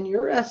so in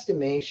your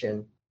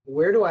estimation,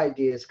 where do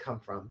ideas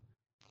come from?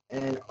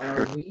 And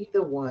are we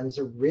the ones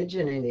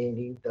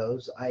originating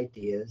those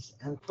ideas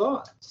and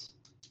thoughts?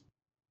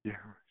 Yeah.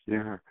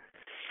 The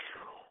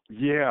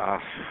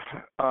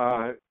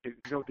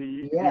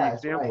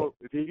Yes, example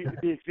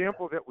right. the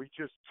example that we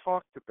just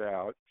talked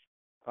about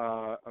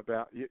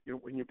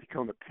when you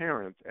become a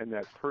parent and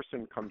that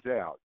person comes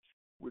out.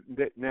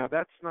 Now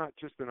that's not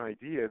just an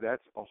idea;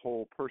 that's a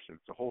whole person.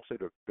 It's a whole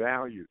set of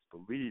values,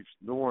 beliefs,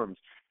 norms,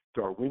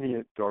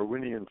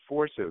 Darwinian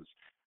forces.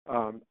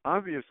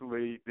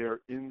 Obviously, they're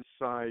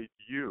inside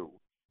you.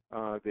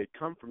 They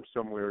come from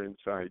somewhere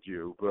inside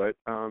you, but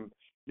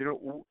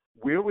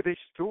where were they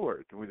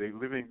stored? Were they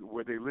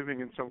living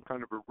in some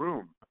kind of a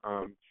room?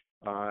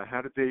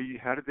 How did they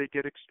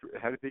get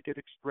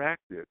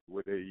extracted?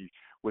 Were they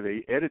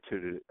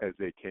edited as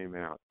they came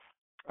out?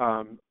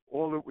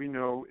 All that we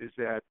know is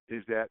that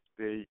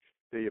they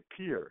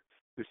appear.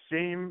 The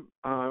same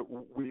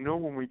we know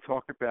when we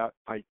talk about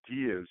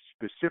ideas,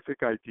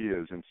 specific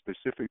ideas and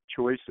specific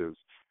choices.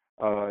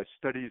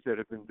 Studies that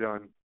have been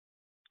done.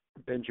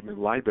 Benjamin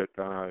Libet,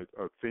 a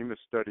famous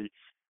study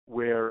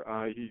where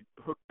he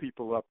hooked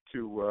people up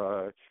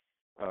to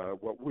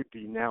what would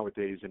be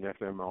nowadays an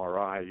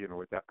fMRI.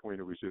 At that point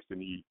it was just an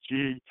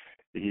EEG.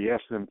 He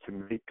asked them to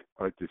make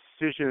a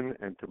decision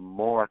and to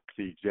mark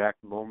the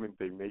exact moment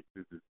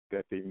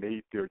that they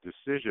made their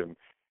decision.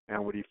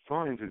 And what he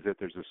finds is that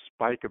there's a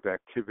spike of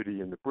activity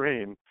in the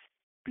brain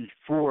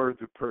before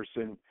the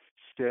person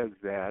says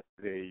that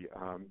they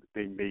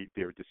made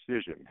their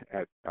decision.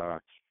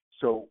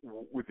 So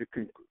with the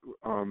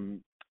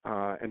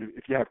and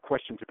if you have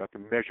questions about the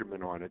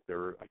measurement on it,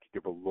 I could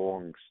give a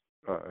long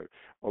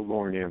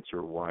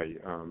answer why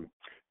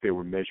they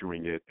were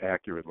measuring it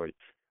accurately.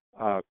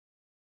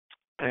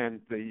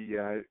 And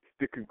the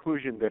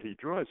conclusion that he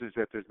draws is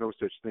that there's no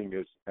such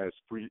thing as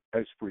free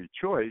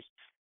choice,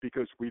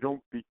 because we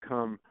don't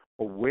become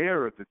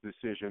aware of the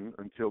decision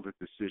until the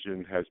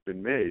decision has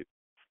been made.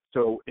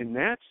 So in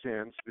that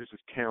sense, this is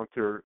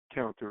counter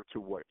to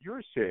what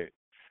you're saying.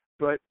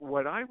 But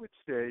what I would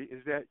say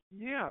is that,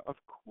 yeah, of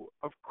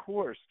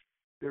course,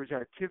 there's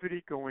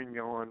activity going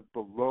on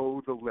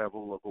below the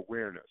level of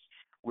awareness.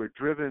 We're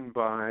driven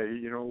by,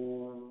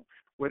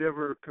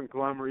 whatever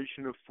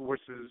conglomeration of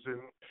forces,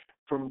 and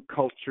from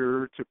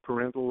culture to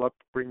parental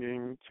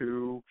upbringing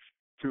to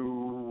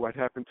what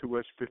happened to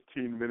us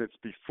 15 minutes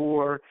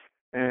before,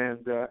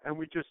 and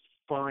we just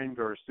find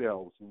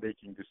ourselves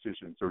making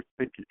decisions or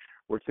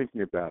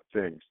thinking about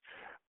things.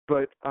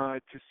 But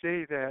to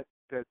say that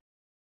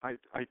I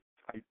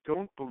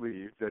don't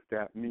believe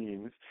that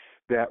means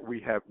that we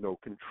have no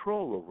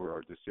control over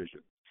our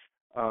decisions.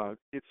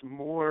 It's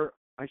more,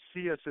 I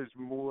see us as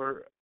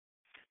more,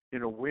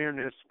 in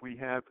awareness, we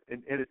have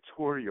an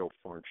editorial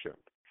function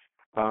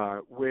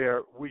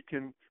where we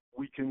can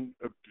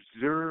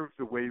observe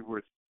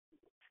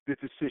the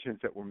decisions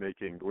that we're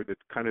making, or the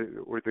kinds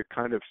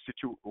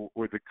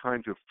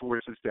of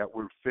forces that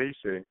we're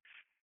facing,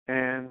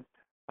 and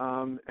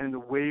the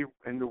way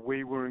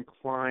we're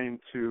inclined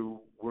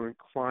to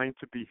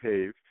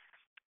behave,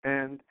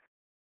 and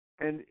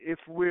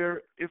if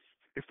we're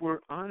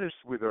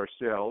honest with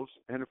ourselves,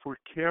 and if we're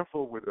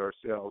careful with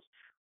ourselves,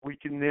 we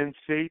can then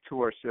say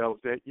to ourselves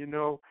that,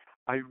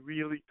 I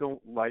really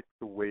don't like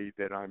the way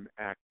that I'm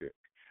acting.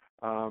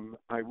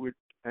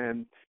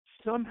 And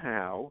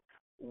somehow,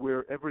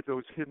 wherever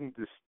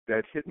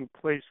that hidden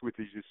place where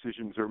these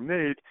decisions are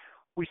made,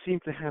 we seem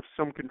to have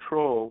some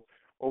control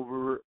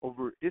over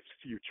its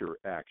future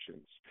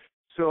actions.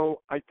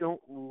 So I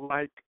don't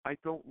like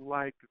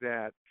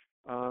that.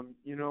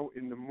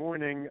 In the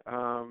morning,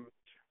 I'm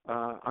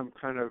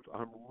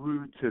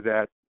rude to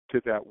that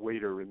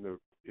waiter in the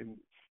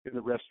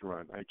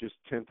restaurant. I just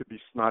tend to be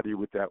snotty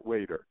with that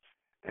waiter,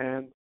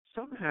 and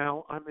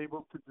somehow I'm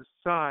able to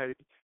decide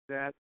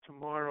that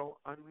tomorrow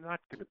I'm not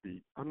going to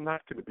be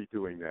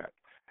doing that.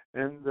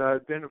 And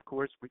then, of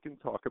course, we can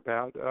talk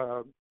about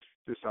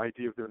this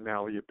idea of the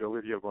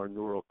malleability of our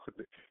neural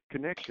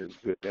connections,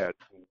 that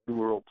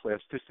neural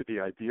plasticity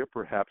idea.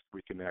 Perhaps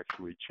we can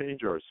actually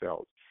change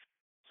ourselves.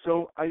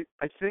 So I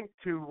think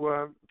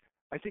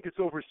it's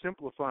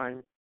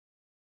oversimplifying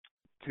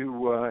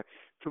to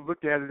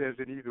look at it as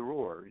an either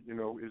or.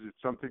 Is it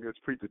something that's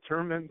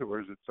predetermined, or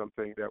is it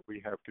something that we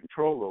have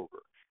control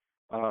over?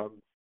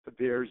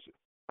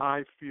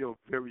 I feel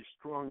very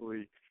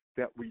strongly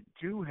that we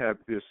do have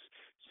this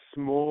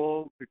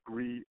small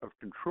degree of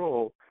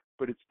control,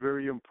 but it's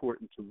very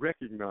important to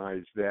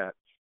recognize that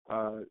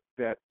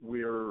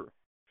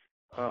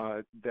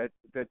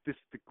this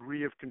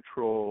degree of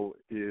control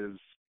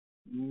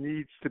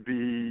needs to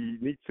be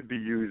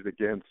used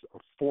against a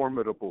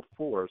formidable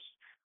force,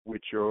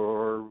 which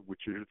are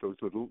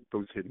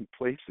those hidden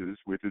places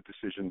where the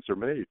decisions are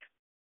made.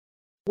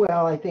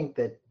 Well, I think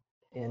that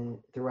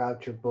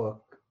throughout your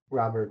book,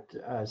 Robert,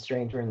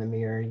 Stranger in the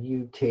Mirror,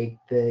 you take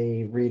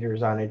the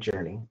readers on a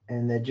journey,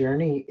 and the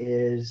journey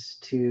is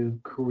to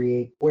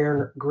create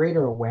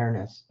greater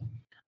awareness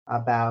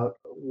about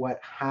what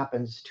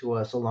happens to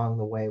us along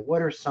the way.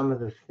 What are some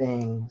of the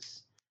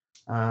things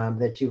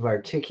that you've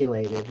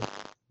articulated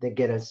that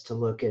get us to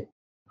look at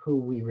who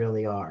we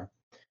really are?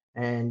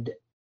 And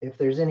if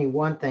there's any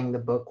one thing the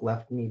book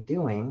left me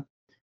doing,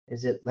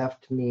 is it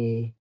left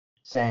me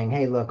saying,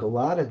 hey, look, a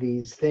lot of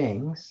these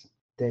things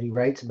that he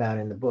writes about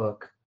in the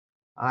book,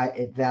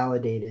 it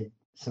validated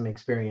some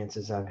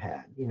experiences I've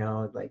had.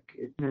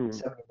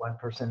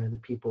 71% of the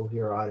people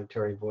hear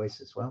auditory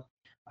voices. Well,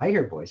 I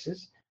hear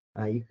voices,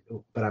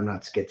 but I'm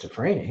not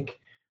schizophrenic.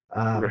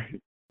 Right.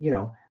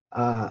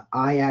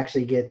 I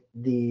actually get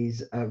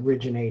these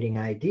originating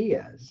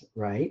ideas,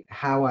 right?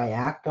 How I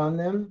act on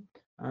them,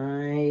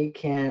 I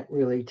can't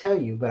really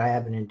tell you, but I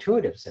have an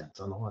intuitive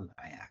sense on the one that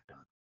I act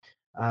on.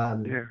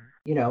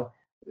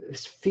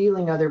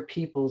 Feeling other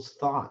people's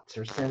thoughts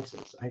or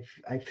senses.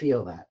 I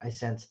feel that, I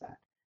sense that.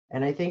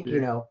 And I think,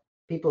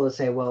 people will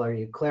say, well, are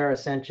you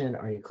clairsentient?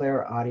 Are you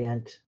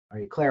clairaudient? Are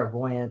you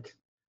clairvoyant?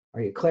 Are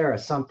you clara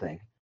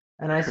something?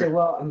 And I say,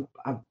 well,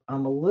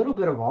 I'm a little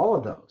bit of all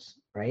of those,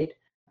 right?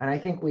 And I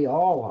think we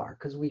all are,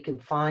 because we can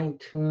fine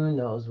tune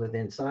those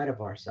inside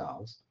of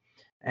ourselves.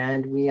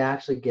 And we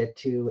actually get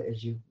to,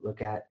 as you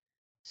look at,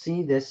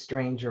 see this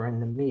stranger in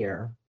the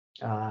mirror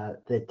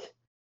that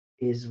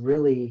is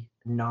really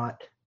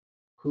not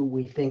who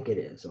we think it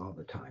is all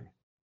the time.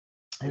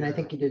 And I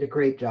think you did a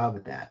great job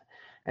at that.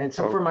 And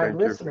so for my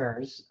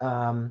listeners,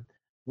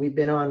 we've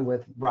been on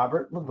with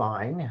Robert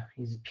Levine.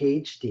 He's a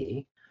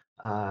PhD.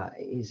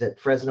 He's at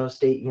Fresno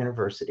State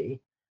University,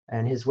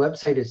 and his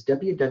website is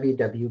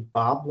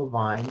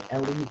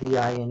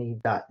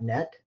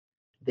www.boblevine.net.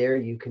 There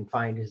you can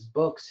find his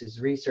books, his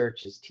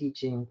research, his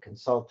teaching,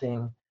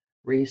 consulting,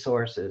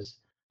 resources.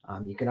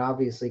 You can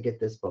obviously get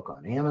this book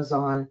on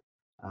Amazon.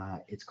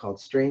 It's called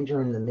Stranger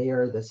in the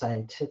Mirror, The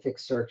Scientific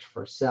Search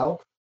for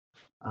Self.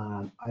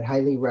 I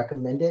highly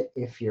recommend it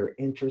if you're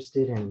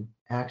interested in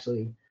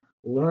actually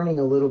learning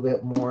a little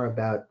bit more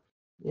about,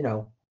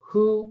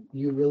 who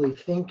you really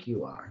think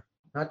you are,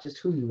 not just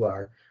who you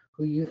are,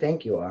 who you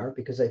think you are,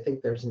 because I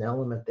think there's an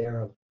element there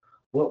of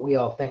what we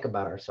all think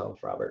about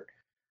ourselves, Robert.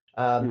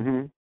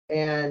 Mm-hmm.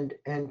 And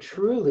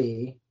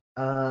truly,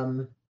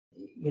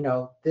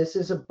 this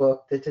is a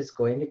book that is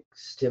going to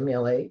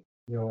stimulate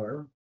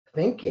your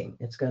thinking.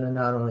 It's going to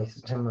not only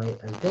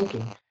stimulate your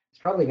thinking, it's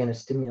probably going to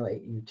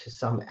stimulate you to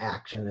some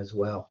action as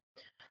well.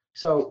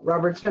 So,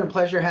 Robert, it's been a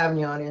pleasure having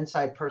you on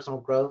Inside Personal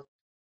Growth,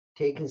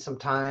 taking some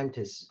time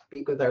to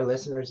speak with our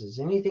listeners. Is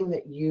anything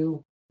that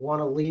you want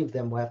to leave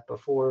them with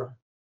before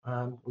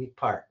we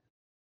part?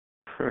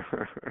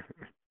 Let's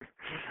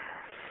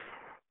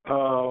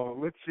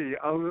see.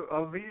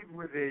 I'll leave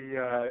with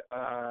a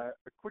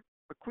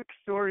quick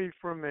story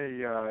from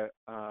a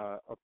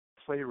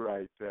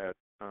playwright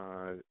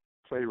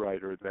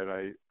playwriter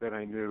that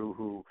I knew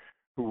who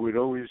would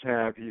always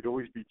he'd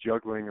always be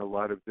juggling a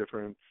lot of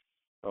different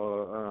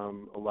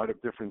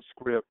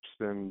scripts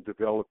and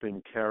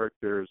developing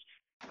characters.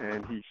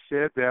 And he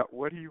said that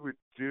what he would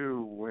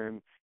do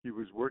when he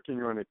was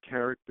working on a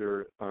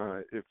character,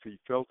 if he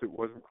felt it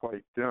wasn't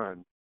quite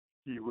done,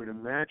 he would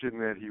imagine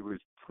that he was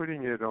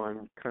putting it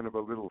on kind of a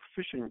little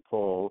fishing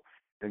pole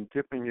and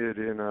dipping it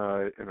in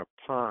a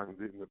pond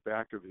in the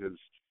back of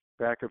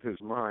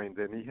his mind.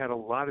 And he had a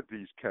lot of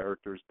these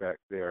characters back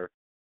there,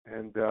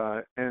 and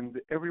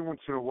every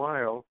once in a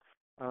while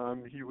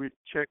he would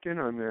check in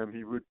on them.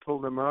 He would pull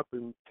them up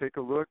and take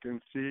a look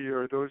and see,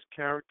 are those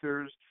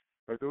characters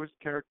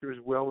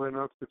well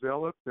enough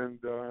developed? And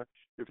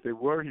if they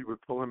were, he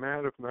would pull them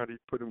out. If not,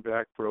 he'd put them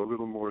back for a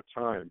little more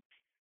time.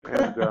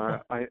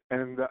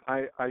 And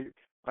I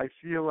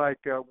feel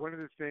like one of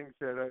the things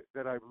that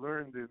I've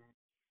learned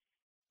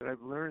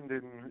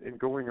in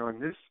going on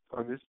this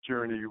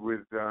journey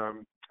with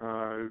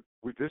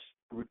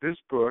this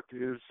book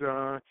is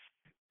to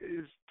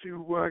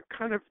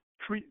kind of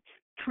treat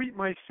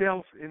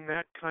myself in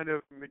that kind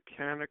of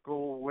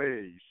mechanical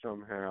way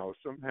somehow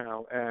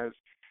as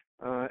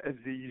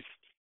the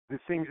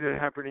things that are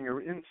happening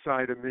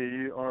inside of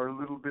me are a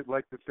little bit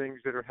like the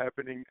things that are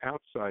happening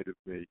outside of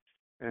me.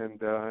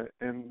 And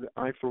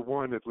I, for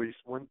one, at least,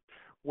 when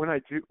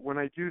I do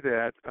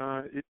that,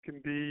 it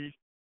can be,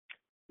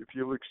 if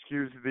you'll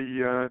excuse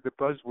the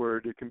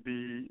buzzword, it can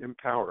be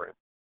empowering.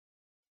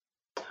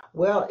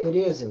 Well, it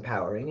is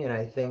empowering, and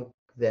I think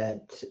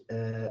that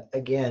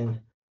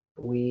again,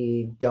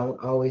 we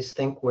don't always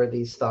think where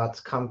these thoughts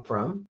come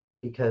from,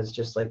 because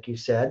just like you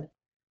said,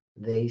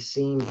 they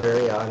seem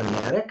very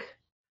automatic.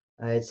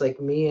 It's like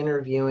me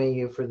interviewing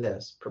you for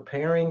this.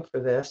 Preparing for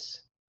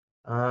this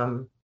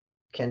can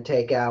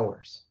take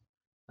hours.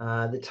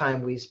 The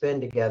time we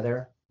spend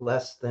together,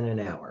 less than an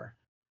hour.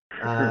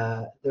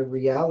 The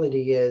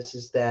reality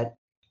is that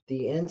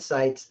the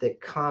insights that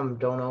come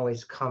don't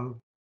always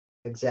come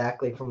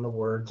exactly from the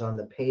words on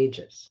the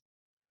pages.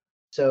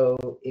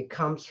 So it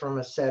comes from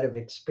a set of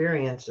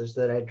experiences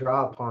that I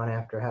draw upon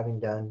after having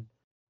done,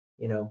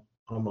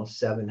 almost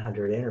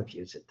 700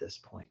 interviews at this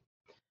point.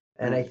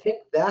 And I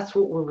think that's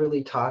what we're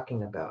really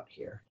talking about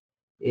here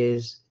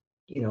is,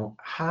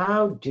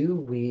 how do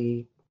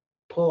we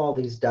pull all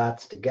these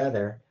dots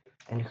together,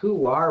 and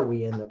who are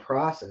we in the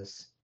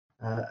process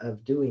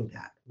of doing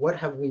that? What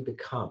have we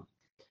become?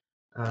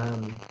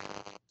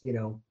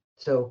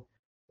 So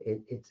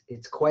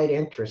it's quite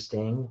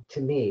interesting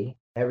to me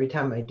every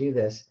time I do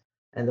this,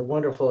 and the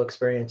wonderful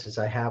experiences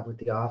I have with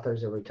the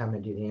authors every time I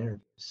do the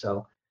interviews.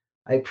 So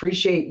I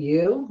appreciate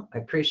you. I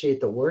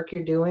appreciate the work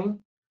you're doing.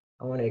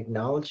 I want to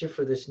acknowledge you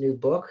for this new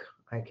book.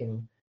 I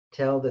can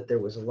tell that there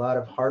was a lot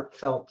of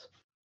heartfelt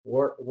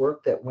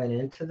work that went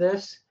into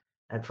this.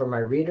 And for my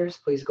readers,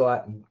 please go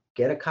out and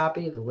get a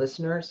copy. The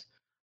listeners,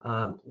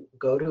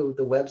 go to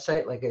the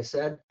website, like I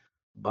said,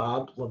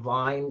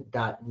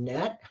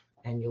 boblevine.net,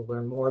 and you'll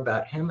learn more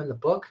about him and the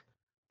book.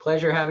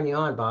 Pleasure having you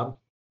on, Bob.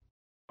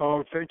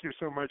 Oh, thank you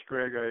so much,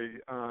 Greg.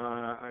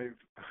 I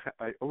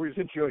always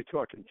enjoy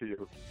talking to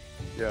you.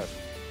 Yes.